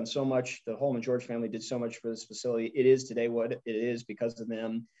family has done so much, the Holman George family did so much for this facility, it is today what it is because of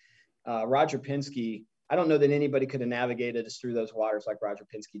them. Roger Penske, I don't know that anybody could have navigated us through those waters like Roger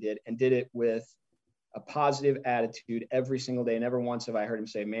Penske did, and did it with a positive attitude every single day. Never once have I heard him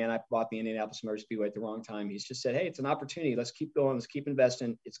say, man, I bought the Indianapolis Motor Speedway at the wrong time. He's just said, hey, it's an opportunity. Let's keep going. Let's keep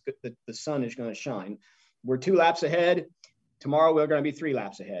investing. It's good that the sun is going to shine. We're 2 laps ahead. Tomorrow, we're going to be 3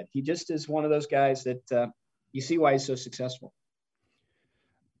 laps ahead. He just is one of those guys that you see why he's so successful.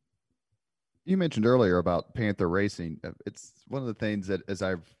 You mentioned earlier about Panther Racing. It's one of the things that, as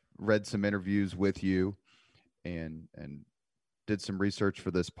I've read some interviews with you and did some research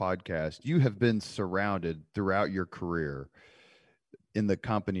for this podcast, you have been surrounded throughout your career in the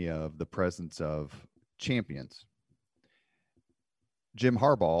company of the presence of champions. Jim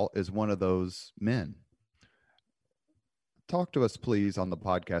Harbaugh is one of those men. Talk to us, please, on the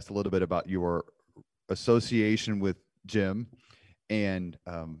podcast a little bit about your association with Jim, and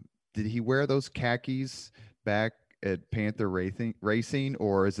did he wear those khakis back at Panther Racing,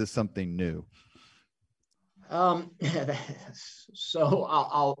 or is this something new? So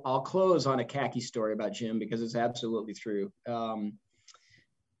I'll close on a khaki story about Jim, because it's absolutely true.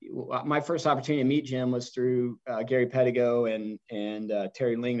 My first opportunity to meet Jim was through Gary Pettigo and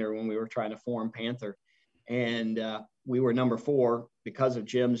Terry Lingner when we were trying to form Panther. And we were number 4 because of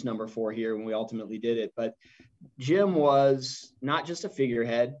Jim's number 4 here when we ultimately did it. But Jim was not just a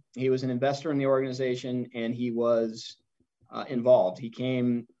figurehead. He was an investor in the organization, and he was involved. He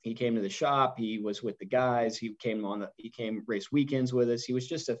came to the shop. He was with the guys. He came race weekends with us. He was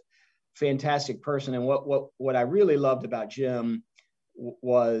just a fantastic person. And what I really loved about Jim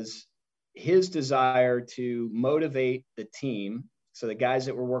was his desire to motivate the team. So the guys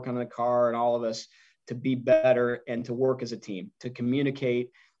that were working on the car and all of us to be better and to work as a team, to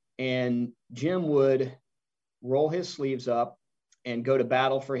communicate. And Jim would roll his sleeves up and go to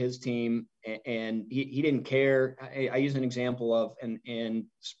battle for his team. And he didn't care. I use an example of, and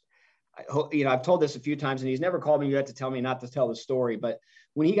I've told this a few times, and he's never called me. You have to tell me not to tell the story. But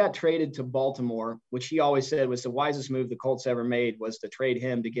when he got traded to Baltimore, which he always said was the wisest move the Colts ever made, was to trade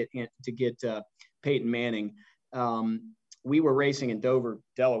him to get Peyton Manning. We were racing in Dover,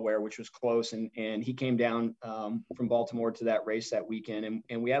 Delaware, which was close, and he came down from Baltimore to that race that weekend,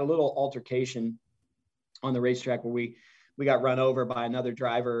 and we had a little altercation on the racetrack where we got run over by another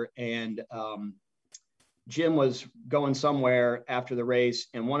driver, and Jim was going somewhere after the race,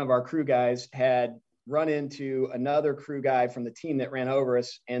 and one of our crew guys had run into another crew guy from the team that ran over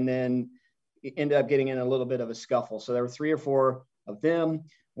us, and then ended up getting in a little bit of a scuffle. So there were 3 or 4 of them.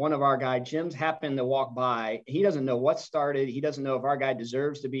 One of our guys, Jim's, happened to walk by. He doesn't know what started. He doesn't know if our guy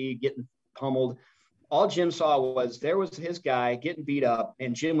deserves to be getting pummeled. All Jim saw was there was his guy getting beat up,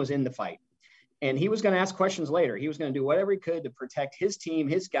 and Jim was in the fight. And he was going to ask questions later. He was going to do whatever he could to protect his team,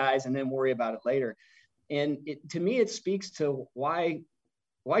 his guys, and then worry about it later. And to me, it speaks to why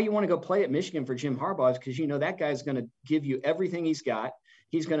you want to go play at Michigan for Jim Harbaugh, is because you know that guy's going to give you everything he's got.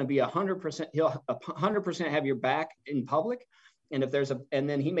 He's going to be 100%. He'll 100% have your back in public. And if and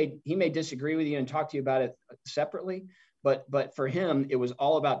then he may disagree with you and talk to you about it separately. But for him, it was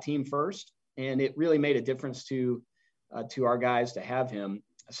all about team first, and it really made a difference to our guys to have him.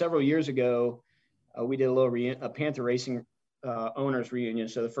 Several years ago, we did a Panther Racing owners reunion.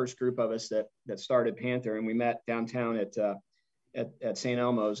 So the first group of us that started Panther, and we met downtown at St.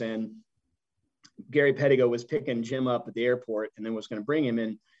 Elmo's, and Gary Pettigo was picking Jim up at the airport and then was going to bring him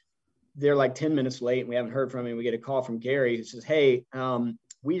in. They're like 10 minutes late and we haven't heard from him. We get a call from Gary who says, "Hey,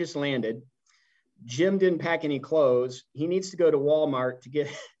 we just landed. Jim didn't pack any clothes. He needs to go to Walmart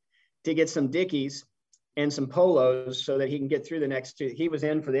to get some Dickies and some polos so that he can get through the next 2." He was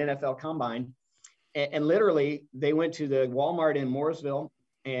in for the NFL Combine. And literally they went to the Walmart in Mooresville,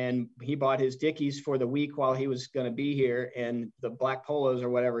 and he bought his Dickies for the week while he was going to be here, and the black polos or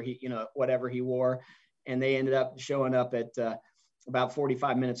whatever he wore. And they ended up showing up at about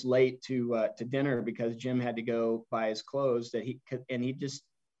 45 minutes late to dinner because Jim had to go buy his clothes he just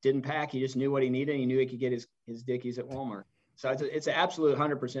didn't pack. He just knew what he needed. He knew he could get his Dickies at Walmart. So it's an absolute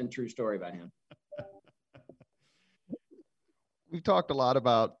 100% true story about him. We've talked a lot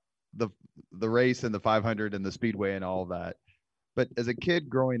about the race and the 500 and the Speedway and all that. But as a kid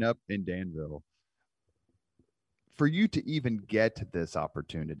growing up in Danville, for you to even get this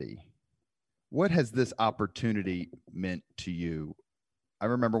opportunity, what has this opportunity meant to you? I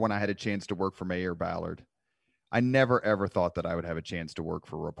remember when I had a chance to work for Mayor Ballard, I never, ever thought that I would have a chance to work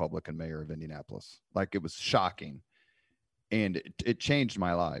for a Republican mayor of Indianapolis. Like, it was shocking. And it changed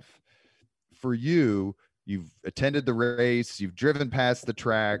my life. For you, you've attended the race, you've driven past the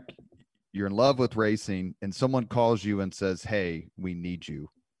track, you're in love with racing, and someone calls you and says, "Hey, we need you."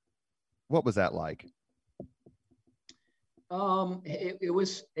 What was that like?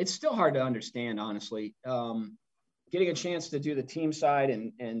 It's still hard to understand, honestly. Getting a chance to do the team side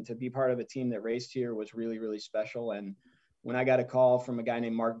and to be part of a team that raced here was really, really special. And when I got a call from a guy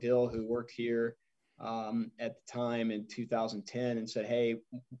named Mark Dill, who worked here at the time in 2010, and said, "Hey,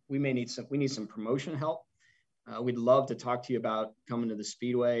 we need some promotion help. We'd love to talk to you about coming to the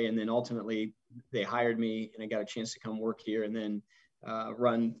Speedway." And then ultimately they hired me, and I got a chance to come work here and then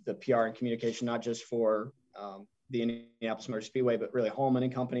run the PR and communication, not just for the Indianapolis Motor Speedway, but really Holman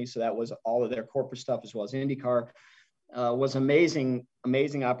and Company. So that was all of their corporate stuff as well as IndyCar. Was amazing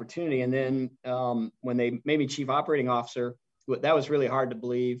opportunity. And then when they made me chief operating officer, that was really hard to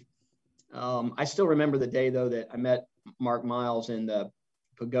believe. I still remember the day, though, that I met Mark Miles in the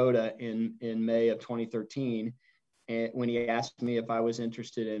Pagoda in May of 2013, and when he asked me if I was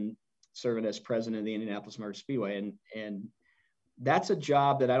interested in serving as president of the Indianapolis Motor Speedway. And that's a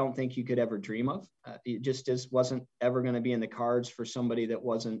job that I don't think you could ever dream of. It just wasn't ever going to be in the cards for somebody that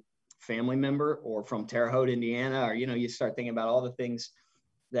wasn't family member or from Terre Haute, Indiana, or, you start thinking about all the things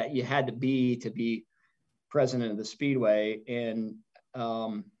that you had to be president of the Speedway. And,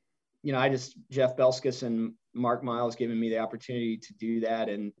 Jeff Belskis and Mark Miles giving me the opportunity to do that.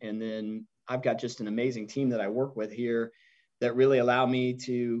 And then I've got just an amazing team that I work with here that really allow me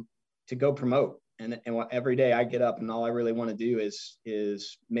to go promote. And every day I get up and all I really want to do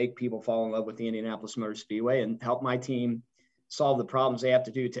is make people fall in love with the Indianapolis Motor Speedway and help my team solve the problems they have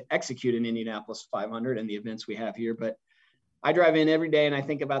to do to execute an Indianapolis 500 and the events we have here. But I drive in every day and I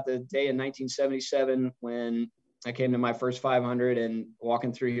think about the day in 1977 when I came to my first 500 and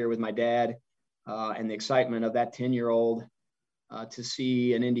walking through here with my dad and the excitement of that 10-year-old to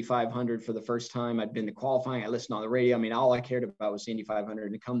see an Indy 500 for the first time. I'd been to qualifying. I listened on the radio. I mean, all I cared about was the Indy 500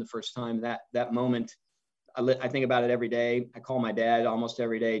 and to come the first time. That moment, I think about it every day. I call my dad almost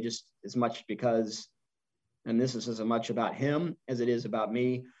every day, just as much because, and this is as much about him as it is about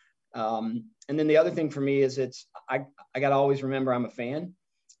me. And then the other thing for me is I got to always remember I'm a fan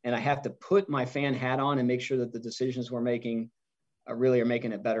and I have to put my fan hat on and make sure that the decisions we're making really are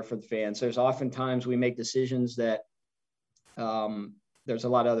making it better for the fans. There's oftentimes we make decisions that there's a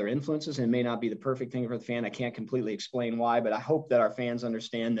lot of other influences and it may not be the perfect thing for the fan. I can't completely explain why, but I hope that our fans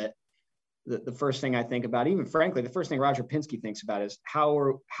understand that the first thing I think about, even frankly, the first thing Roger Penske thinks about is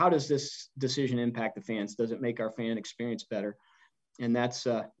how does this decision impact the fans? Does it make our fan experience better? And that's,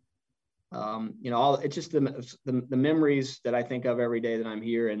 it's just the memories that I think of every day that I'm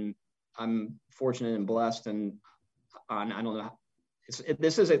here, and I'm fortunate and blessed. And I don't know.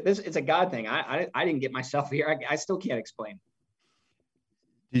 It's a God thing. I didn't get myself here. I still can't explain.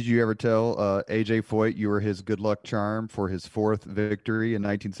 Did you ever tell AJ Foyt you were his good luck charm for his fourth victory in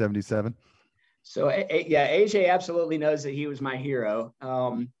 1977? So yeah, AJ absolutely knows that he was my hero.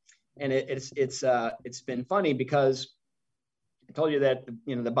 And it's been funny because I told you that,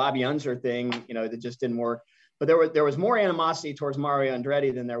 the Bobby Unser thing, that just didn't work. But there was more animosity towards Mario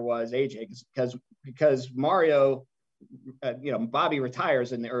Andretti than there was AJ because Mario, Bobby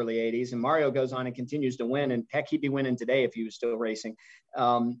retires in the early 80s and Mario goes on and continues to win. And heck, he'd be winning today if he was still racing.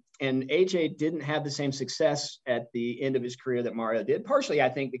 And AJ didn't have the same success at the end of his career that Mario did. Partially, I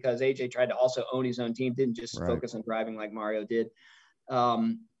think, because AJ tried to also own his own team, didn't just focus on driving like Mario did.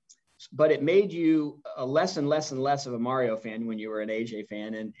 But it made you a less and less and less of a Mario fan when you were an AJ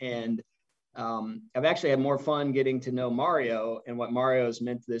fan. And I've actually had more fun getting to know Mario and what Mario has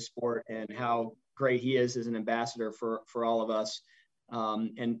meant to this sport and how great he is as an ambassador for all of us.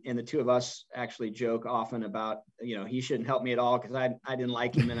 And the two of us actually joke often about, he shouldn't help me at all because I didn't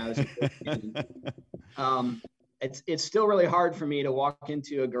like him and I was it's still really hard for me to walk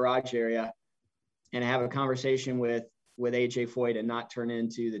into a garage area and have a conversation with AJ Foyt and not turn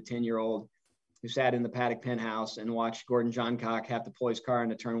into the 10-year-old who sat in the paddock penthouse and watched Gordon Johncock have to pull his car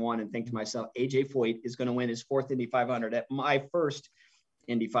into turn one and think to myself, AJ Foyt is going to win his fourth Indy 500 at my first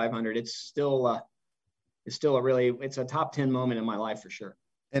Indy 500. It's still a top 10 moment in my life for sure.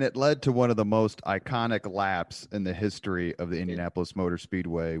 And it led to one of the most iconic laps in the history of the Indianapolis Motor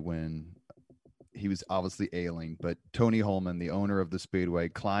Speedway when he was obviously ailing, but Tony Holman, the owner of the Speedway,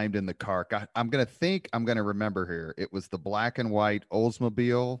 climbed in the car. I'm going to remember here. It was the black and white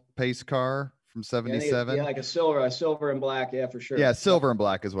Oldsmobile pace car from 77. Yeah, like a silver and black. Yeah, for sure. Yeah, silver and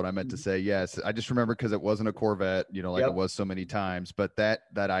black is what I meant to say. Yes, I just remember because it wasn't a Corvette, it was so many times. But that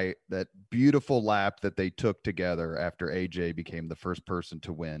beautiful lap that they took together after AJ became the first person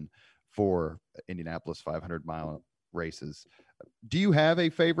to win for Indianapolis 500-mile races. Do you have a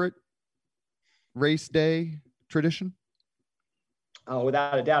favorite race day tradition? Oh,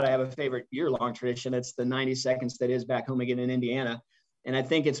 without a doubt, I have a favorite year-long tradition. It's the 90 seconds that is back home again in Indiana, and I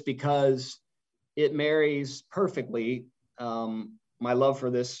think it's because it marries perfectly my love for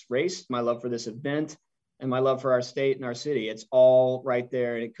this race, my love for this event, and my love for our state and our city. It's all right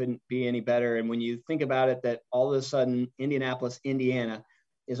there, and it couldn't be any better. And when you think about it, that all of a sudden Indianapolis, Indiana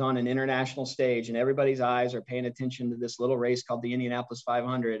is on an international stage and everybody's eyes are paying attention to this little race called the Indianapolis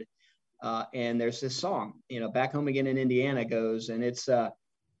 500. And there's this song, Back Home Again in Indiana goes. And it's,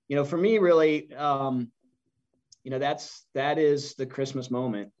 for me, really, that is the Christmas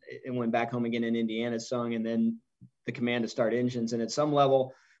moment. And when Back Home Again in Indiana is sung, and then the command to start engines. And at some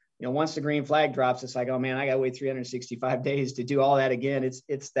level, once the green flag drops, it's like, oh man, I got to wait 365 days to do all that again.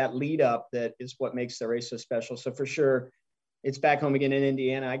 It's that lead up that is what makes the race so special. So for sure, it's Back Home Again in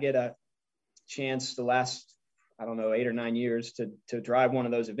Indiana. I get a chance the last, 8 or 9 years to drive one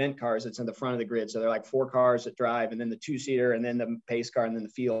of those event cars that's in the front of the grid. So they're like 4 cars that drive, and then the 2-seater, and then the pace car, and then the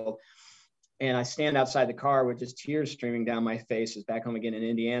field. And I stand outside the car with just tears streaming down my face as Back Home Again in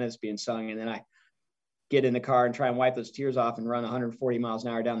Indiana is being sung. And then I get in the car and try and wipe those tears off and run 140 miles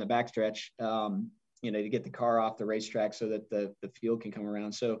an hour down the backstretch, to get the car off the racetrack so that the field can come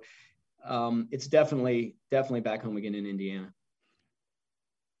around. So it's definitely Back Home Again in Indiana.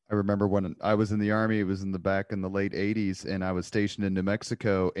 I remember when I was in the Army, it was in the back in the late 80s, and I was stationed in New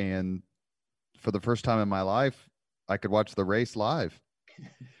Mexico. And for the first time in my life, I could watch the race live.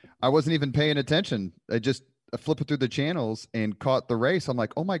 I wasn't even paying attention. I flipped through the channels and caught the race. I'm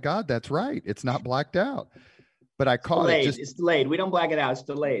like, oh my God, that's right. It's not blacked out. But I caught it. It's delayed. We don't black it out. It's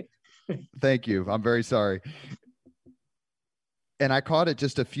delayed. Thank you. I'm very sorry. And I caught it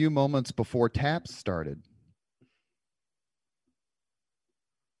just a few moments before taps started.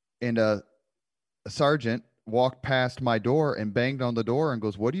 And a sergeant walked past my door and banged on the door and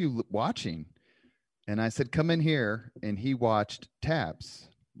goes, "What are you watching?" And I said, "Come in here." And he watched taps,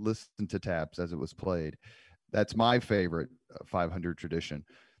 listened to taps as it was played. That's my favorite 500 tradition.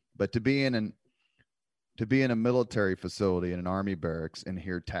 But to be in a military facility in an Army barracks and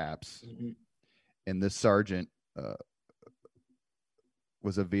hear taps, and this sergeant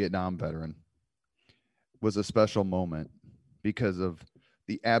was a Vietnam veteran, was a special moment because of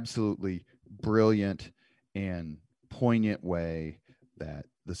the absolutely brilliant and poignant way that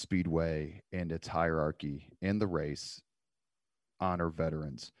the Speedway and its hierarchy and the race honor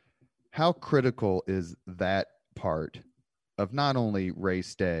veterans. How critical is that part of not only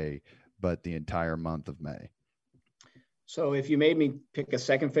race day, but the entire month of May? So if you made me pick a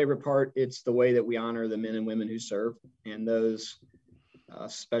second favorite part, it's the way that we honor the men and women who serve, and those,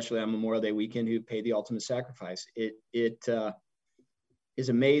 especially on Memorial Day weekend, who paid the ultimate sacrifice. It is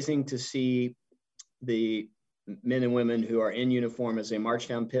amazing to see the men and women who are in uniform as they march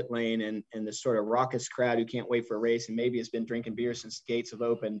down pit lane, and this sort of raucous crowd who can't wait for a race and maybe has been drinking beer since the gates have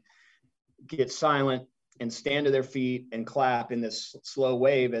opened, get silent and stand to their feet and clap in this slow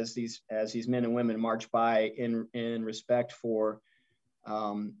wave as these men and women march by in respect for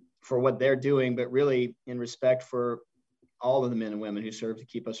what they're doing, but really in respect for all of the men and women who serve to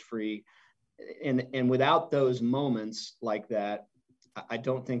keep us free. And without those moments like that, I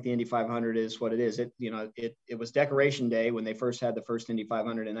don't think the Indy 500 is what it is. It was Decoration Day when they first had the first Indy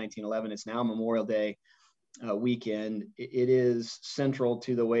 500 in 1911. It's now Memorial Day weekend. It is central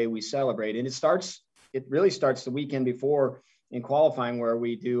to the way we celebrate. And it really starts the weekend before in qualifying, where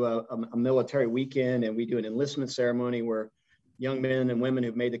we do a military weekend, and we do an enlistment ceremony where young men and women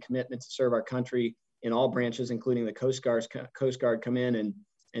who've made the commitment to serve our country in all branches, including the Coast Guard, come in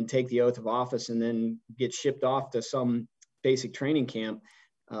and take the oath of office and then get shipped off to some basic training camp.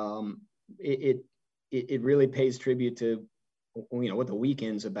 It really pays tribute to what the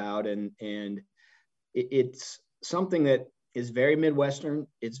weekend's about, and it's something that is very Midwestern.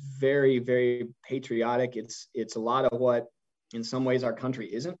 It's very, very patriotic. It's a lot of what in some ways our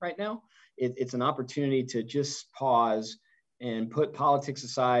country isn't right now. It's an opportunity to just pause and put politics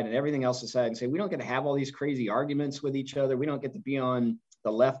aside and everything else aside and say, we don't get to have all these crazy arguments with each other. We don't get to be on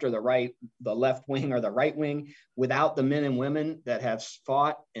the left or the right, the left wing or the right wing, without the men and women that have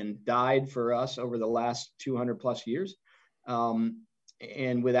fought and died for us over the last 200 plus years.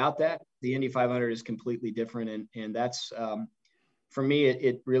 And without that, the Indy 500 is completely different. And that's, for me,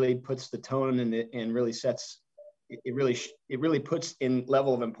 it really puts the tone, and really sets, it really puts in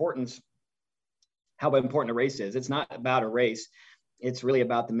level of importance how important a race is. It's not about a race. It's really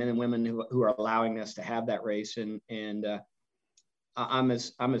about the men and women who are allowing us to have that race. And I'm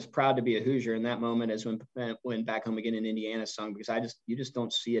as proud to be a Hoosier in that moment as when Back Home Again in Indiana sung, because you just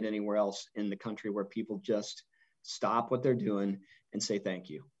don't see it anywhere else in the country, where people just stop what they're doing and say thank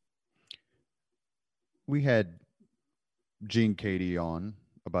you. We had Gene Cady on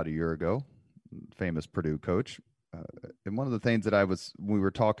about a year ago, famous Purdue coach. And one of the things that we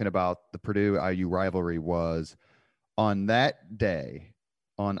were talking about the Purdue IU rivalry was, on that day,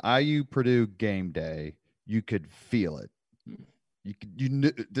 on IU Purdue game day, you could feel it.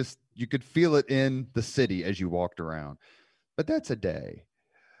 You could feel it in the city as you walked around. But that's a day.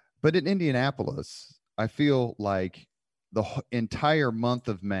 But in Indianapolis, I feel like the entire month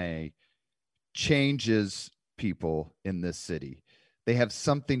of May changes people in this city. They have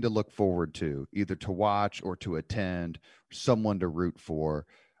something to look forward to, either to watch or to attend, someone to root for,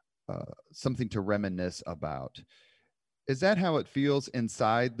 something to reminisce about. Is that how it feels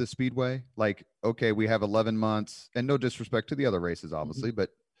inside the Speedway? Like, okay, we have 11 months, and no disrespect to the other races, obviously,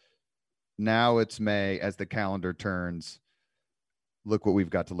 but now it's May. As the calendar turns, look what we've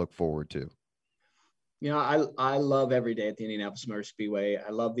got to look forward to. I love every day at the Indianapolis Motor Speedway.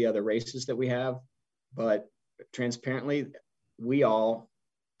 I love the other races that we have, but transparently,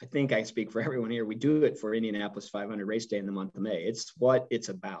 I think I speak for everyone here, we do it for Indianapolis 500 race day in the month of May. It's what it's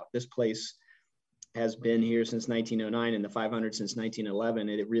about. This place has been here since 1909 and the 500 since 1911.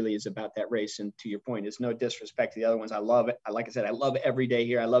 And it really is about that race. And to your point, it's no disrespect to the other ones. I love it. Like I said, I love every day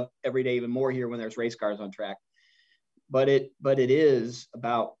here. I love every day even more here when there's race cars on track. but it is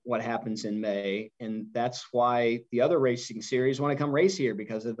about what happens in May. And that's why the other racing series want to come race here,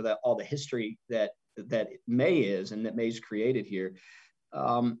 because of all the history that May is, and that May's created here.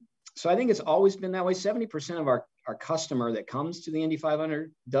 So I think it's always been that way. 70% of our customer that comes to the Indy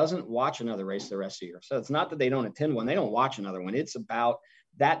 500 doesn't watch another race the rest of the year. So it's not that they don't attend one, they don't watch another one. It's about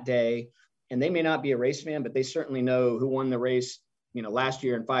that day. And they may not be a race fan, but they certainly know who won the race, last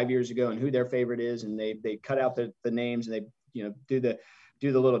year and 5 years ago, and who their favorite is. And they cut out the names, and they, do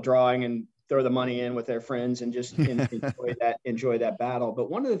the little drawing and throw the money in with their friends, and just enjoy that battle. But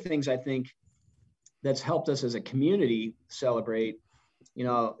one of the things I think that's helped us as a community celebrate,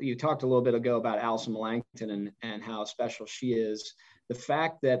 you talked a little bit ago about Allison Melanchthon and how special she is. The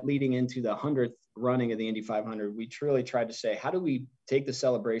fact that leading into the 100th running of the Indy 500, we truly tried to say, how do we take the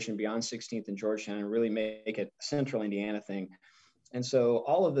celebration beyond 16th and Georgetown and really make it a Central Indiana thing? And so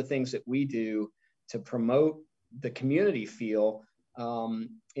all of the things that we do to promote the community feel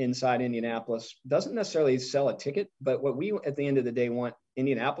inside Indianapolis doesn't necessarily sell a ticket, but what we, at the end of the day, want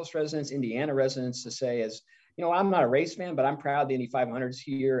Indianapolis residents, Indiana residents to say is, I'm not a race fan, but I'm proud the Indy 500's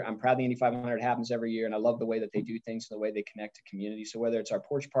here. I'm proud the Indy 500 happens every year, and I love the way that they do things and the way they connect to community. So whether it's our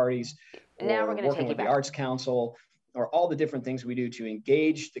porch parties, or working with the Arts Council, or all the different things we do to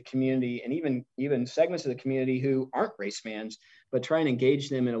engage the community, and even segments of the community who aren't race fans, but try and engage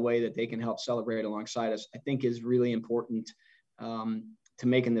them in a way that they can help celebrate alongside us, I think is really important to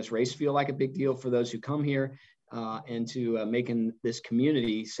making this race feel like a big deal for those who come here. And to making this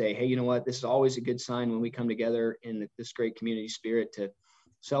community say, hey, you know what, this is always a good sign when we come together in this great community spirit to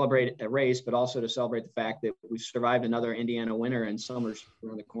celebrate a race, but also to celebrate the fact that we've survived another Indiana winter, and summer's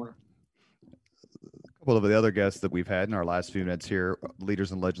around the corner. A couple of the other guests that we've had in our last few minutes here,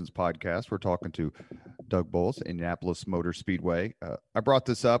 Leaders and Legends podcast, we're talking to Doug Boles, Indianapolis Motor Speedway. I brought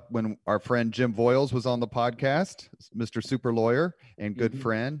this up when our friend Jim Voiles was on the podcast, Mr. Super Lawyer and good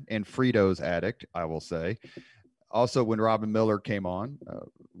friend, and Fritos addict, I will say. Also, when Robin Miller came on,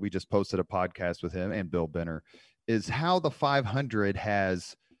 we just posted a podcast with him and Bill Benner, is how the 500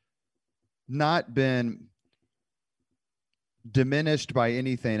 has not been diminished by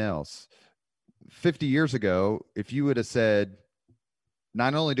anything else. 50 years ago, if you would have said,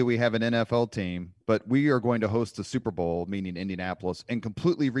 not only do we have an NFL team, but we are going to host the Super Bowl, meaning Indianapolis, and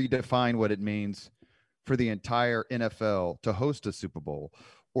completely redefine what it means for the entire NFL to host a Super Bowl,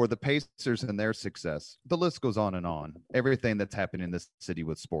 or the Pacers and their success. The list goes on and on, everything that's happened in this city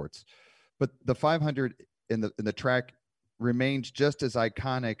with sports. But the 500 in the track remains just as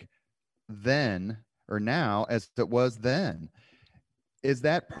iconic then or now as it was then. Is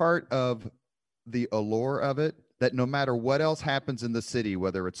that part of the allure of it, that no matter what else happens in the city,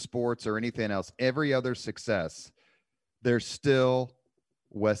 whether it's sports or anything else, every other success, there's still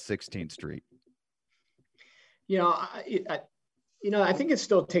West 16th Street? I think it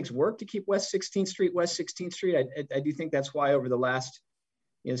still takes work to keep West 16th Street. I do think that's why over the last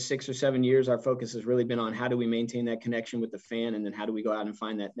 6 or 7 years, our focus has really been on how do we maintain that connection with the fan, and then how do we go out and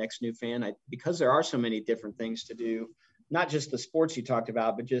find that next new fan. Because there are so many different things to do, not just the sports you talked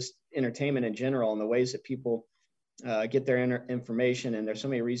about, but just entertainment in general, and the ways that people get their information. And there's so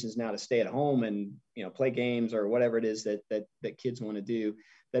many reasons now to stay at home and play games or whatever it is that kids want to do,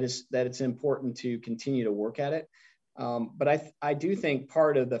 that it's important to continue to work at it. But I do think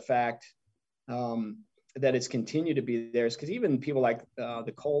part of the fact that it's continued to be there is because even people like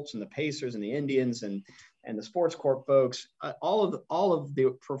the Colts and the Pacers and the Indians and the Sports Corp folks, all of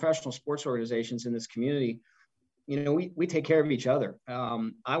the professional sports organizations in this community, we take care of each other.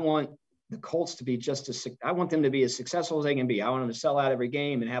 I want the Colts to be I want them to be as successful as they can be. I want them to sell out every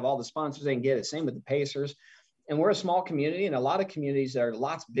game and have all the sponsors they can get. Same with the Pacers. And we're a small community, and a lot of communities that are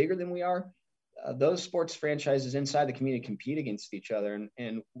lots bigger than we are, those sports franchises inside the community compete against each other.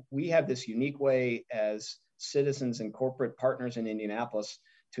 And we have this unique way as citizens and corporate partners in Indianapolis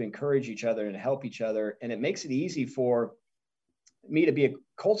to encourage each other and help each other. And it makes it easy for me to be a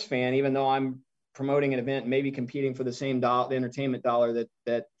Colts fan, even though I'm promoting an event, maybe competing for the same the entertainment dollar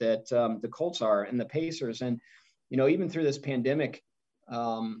that the Colts are, and the Pacers. And, even through this pandemic,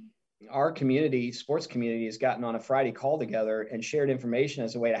 our community, sports community, has gotten on a Friday call together and shared information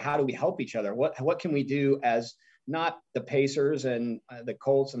as a way to how do we help each other? What can we do as not the Pacers and the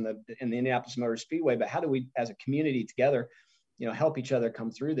Colts and the Indianapolis Motor Speedway, but how do we as a community together, help each other come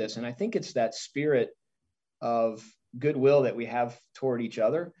through this? And I think it's that spirit of goodwill that we have toward each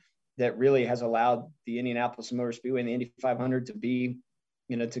other that really has allowed the Indianapolis Motor Speedway and the Indy 500 to be,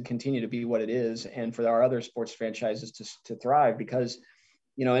 to continue to be what it is, and for our other sports franchises to thrive. Because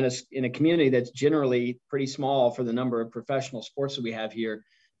in a community that's generally pretty small for the number of professional sports that we have here,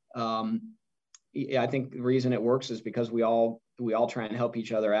 I think the reason it works is because we all try and help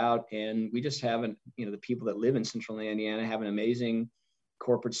each other out, and we just haven't, the people that live in Central Indiana have an amazing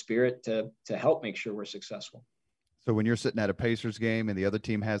corporate spirit to help make sure we're successful. So when you're sitting at a Pacers game and the other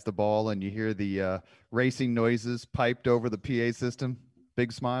team has the ball and you hear the racing noises piped over the PA system,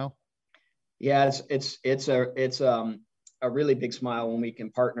 big smile? Yeah, it's a really big smile when we can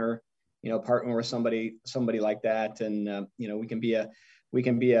partner with somebody like that, and we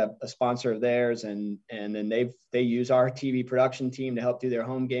can be a sponsor of theirs, and then they use our TV production team to help do their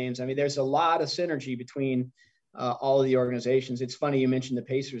home games. I mean, there's a lot of synergy between all of the organizations. It's funny you mentioned the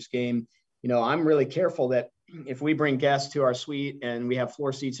Pacers game. I'm really careful that if we bring guests to our suite and we have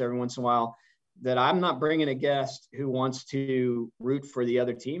floor seats every once in a while, that I'm not bringing a guest who wants to root for the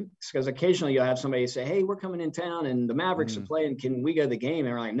other team, because occasionally you'll have somebody say, hey, we're coming in town and the Mavericks are playing. Can we go to the game?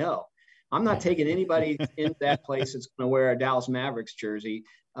 And we're like, no, I'm not taking anybody into that place that's going to wear a Dallas Mavericks jersey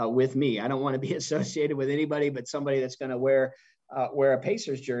with me. I don't want to be associated with anybody but somebody that's going to wear a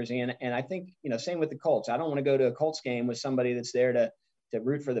Pacers jersey. And I think, same with the Colts. I don't want to go to a Colts game with somebody that's there to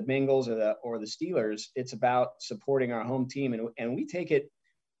root for the Bengals or the Steelers. It's about supporting our home team. And we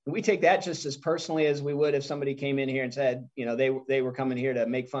take that just as personally as we would if somebody came in here and said, they were coming here to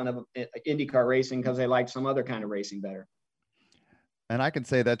make fun of IndyCar racing because they liked some other kind of racing better. And I can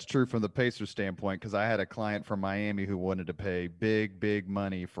say that's true from the Pacers standpoint, because I had a client from Miami who wanted to pay big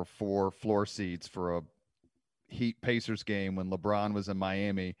money for 4 floor seats for a Heat Pacers game when LeBron was in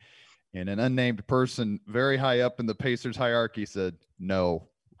Miami. And an unnamed person very high up in the Pacers hierarchy said, no,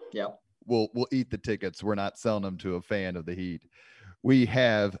 yep, we'll eat the tickets. We're not selling them to a fan of the Heat. We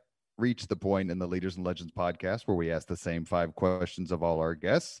have reached the point in the Leaders and Legends podcast where we ask the same 5 questions of all our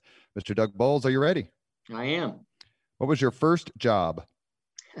guests. Mr. Doug Boles, are you ready? I am. What was your first job?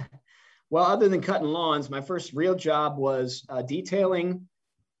 Well, other than cutting lawns, my first real job was detailing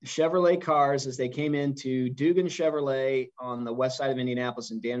Chevrolet cars as they came into Dugan Chevrolet on the west side of Indianapolis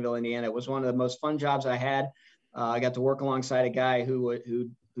in Danville, Indiana. It was one of the most fun jobs I had. I got to work alongside a guy who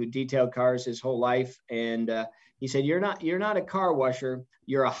detailed cars his whole life, and he said, "You're not a car washer.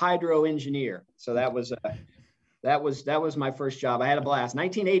 You're a hydro engineer." So that was my first job. I had a blast.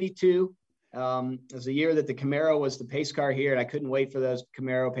 1982 was the year that the Camaro was the pace car here, and I couldn't wait for those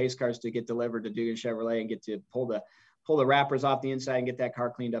Camaro pace cars to get delivered to Dugan Chevrolet and get to pull the wrappers off the inside and get that car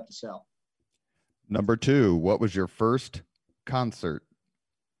cleaned up to sell. Number 2, what was your first concert?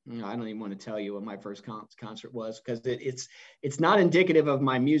 I don't even want to tell you what my first concert was, because it's not indicative of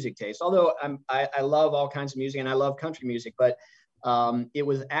my music taste. Although I love all kinds of music and I love country music, but it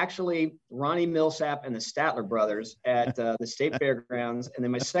was actually Ronnie Millsap and the Statler Brothers at the State Fairgrounds. And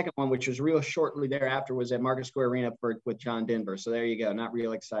then my second one, which was real shortly thereafter, was at Market Square Arena with John Denver. So there you go. Not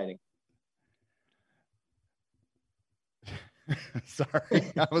real exciting.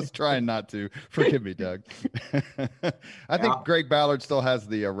 Sorry, I was trying not to. Forgive me, Doug. I think Greg Ballard still has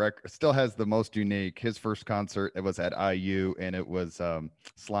the most unique. His first concert, it was at IU, and it was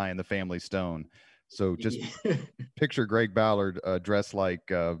Sly and the Family Stone. So just picture Greg Ballard dressed like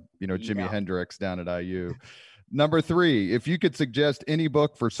Jimi Hendrix down at IU. Number 3, if you could suggest any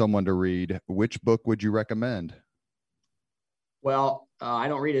book for someone to read, which book would you recommend? Well, I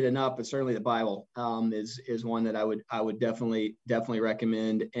don't read it enough, but certainly the Bible is one that I would definitely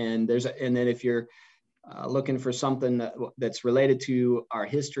recommend. And then if you're looking for something that's related to our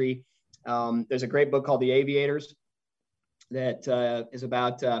history, there's a great book called The Aviators that is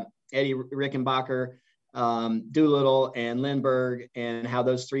about Eddie Rickenbacker, Doolittle, and Lindbergh, and how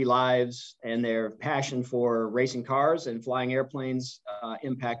those 3 lives and their passion for racing cars and flying airplanes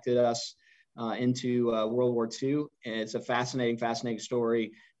impacted us into World War II. And it's a fascinating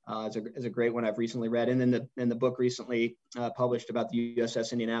story. It's a great one I've recently read. And then the book recently published about the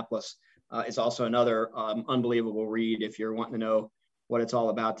USS Indianapolis is also another unbelievable read if you're wanting to know what it's all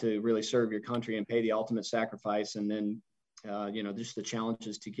about to really serve your country and pay the ultimate sacrifice. And then, just the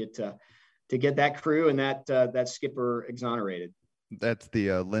challenges to get that crew and that skipper exonerated. That's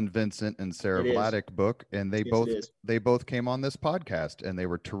the Lynn Vincent and Sarah Vladeck book, and they both came on this podcast, and they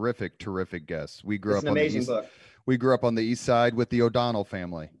were terrific guests. We grew up on the east side with the O'Donnell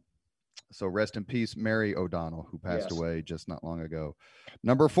family. So rest in peace, Mary O'Donnell, who passed away just not long ago.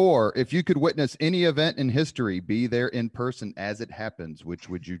 Number 4, if you could witness any event in history, be there in person as it happens, which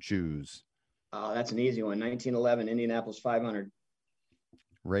would you choose? That's an easy one. 1911 Indianapolis 500.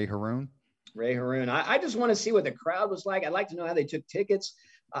 Ray Haroon. I just want to see what the crowd was like. I'd like to know how they took tickets.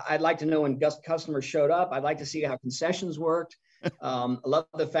 I'd like to know when customers showed up. I'd like to see how concessions worked. I love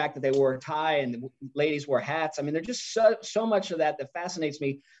the fact that they wore a tie and the ladies wore hats. I mean, there's just so much of that fascinates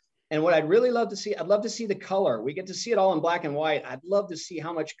me. And what I'd really love to see, I'd love to see the color. We get to see it all in black and white. I'd love to see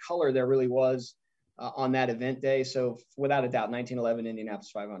how much color there really was on that event day. So without a doubt, 1911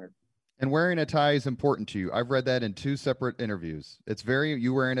 Indianapolis 500. And wearing a tie is important to you. I've read that in 2 separate interviews.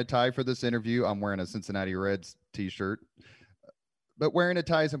 You wearing a tie for this interview. I'm wearing a Cincinnati Reds t-shirt. But wearing a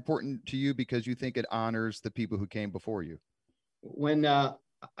tie is important to you because you think it honors the people who came before you. When I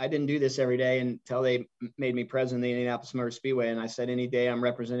didn't do this every day until they made me president of the Indianapolis Motor Speedway. And I said, any day I'm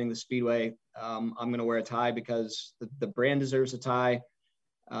representing the Speedway, I'm going to wear a tie because the brand deserves a tie.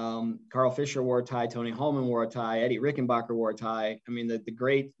 Carl Fisher wore a tie. Tony Holman wore a tie. Eddie Rickenbacker wore a tie. I mean, the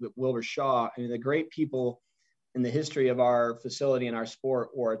great Wilbur Shaw, I mean, the great people in the history of our facility and our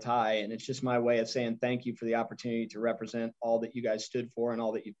sport wore a tie. And it's just my way of saying thank you for the opportunity to represent all that you guys stood for and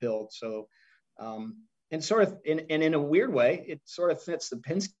all that you built. So, and sort of in a weird way, it sort of fits the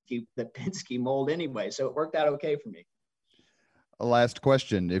Penske mold anyway. So it worked out okay for me. A last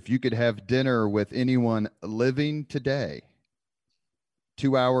question. If you could have dinner with anyone living today,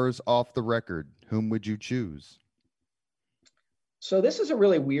 2 hours off the record, whom would you choose? So this is a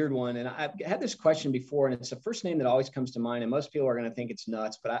really weird one. And I've had this question before, and it's the first name that always comes to mind. And most people are going to think it's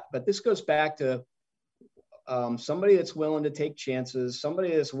nuts, but this goes back to somebody that's willing to take chances,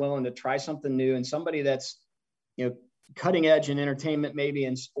 somebody that's willing to try something new, and somebody that's, cutting edge in entertainment, maybe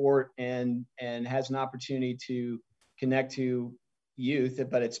in sport, and has an opportunity to connect to youth.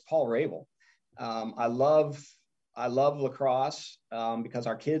 But it's Paul Rabel. I love lacrosse because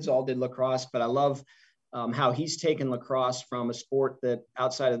our kids all did lacrosse, but I love how he's taken lacrosse from a sport that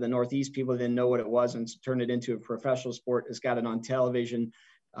outside of the Northeast, people didn't know what it was, and turned it into a professional sport. Has got it on television.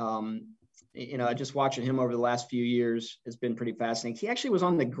 Just watching him over the last few years has been pretty fascinating. He actually was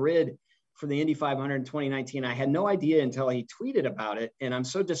on the grid for the Indy 500 in 2019. I had no idea until he tweeted about it, and I'm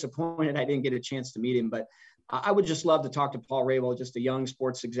so disappointed I didn't get a chance to meet him. But I would just love to talk to Paul Rabel, just a young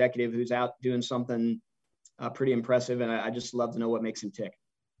sports executive who's out doing something pretty impressive, and I just love to know what makes him tick.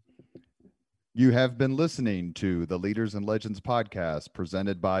 You have been listening to the Leaders and Legends podcast,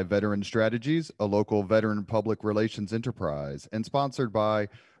 presented by Veteran Strategies, a local veteran public relations enterprise, and sponsored by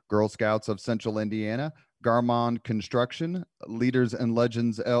Girl Scouts of Central Indiana, Garmond Construction, Leaders and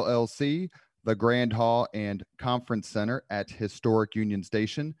Legends LLC, the Grand Hall and Conference Center at Historic Union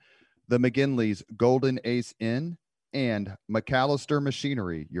Station, the McGinley's Golden Ace Inn, and McAllister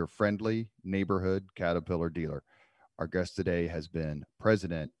Machinery, your friendly neighborhood Caterpillar dealer. Our guest today has been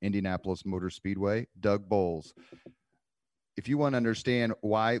President, Indianapolis Motor Speedway, Doug Boles. If you want to understand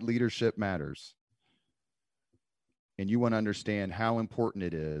why leadership matters, and you want to understand how important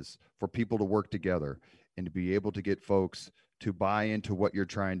it is for people to work together and to be able to get folks to buy into what you're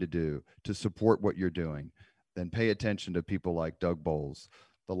trying to do, to support what you're doing, then pay attention to people like Doug Boles.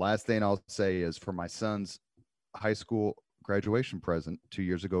 The last thing I'll say is, for my son's high school graduation present 2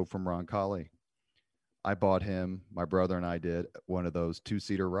 years ago from Ron Colley, I bought him, my brother and I did, one of those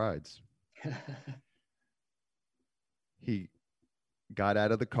 2-seater rides. He got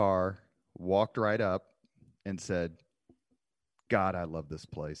out of the car, walked right up, and said, "God, I love this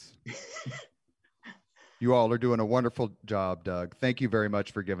place." You all are doing a wonderful job, Doug. Thank you very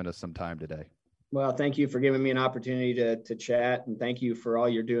much for giving us some time today. Well, thank you for giving me an opportunity to chat, and thank you for all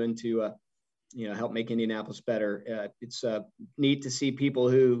you're doing to help make Indianapolis better. It's neat to see people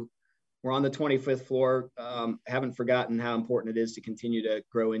who were on the 25th floor haven't forgotten how important it is to continue to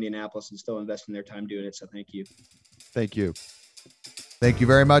grow Indianapolis and still invest in their time doing it. So thank you. Thank you. Thank you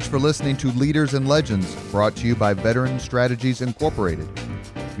very much for listening to Leaders and Legends, brought to you by Veteran Strategies Incorporated.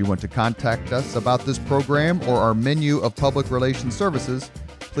 If you want to contact us about this program or our menu of public relations services,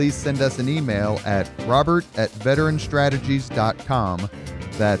 please send us an email at robert@veteranstrategies.com.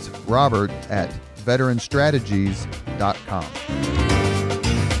 That's robert@veteranstrategies.com.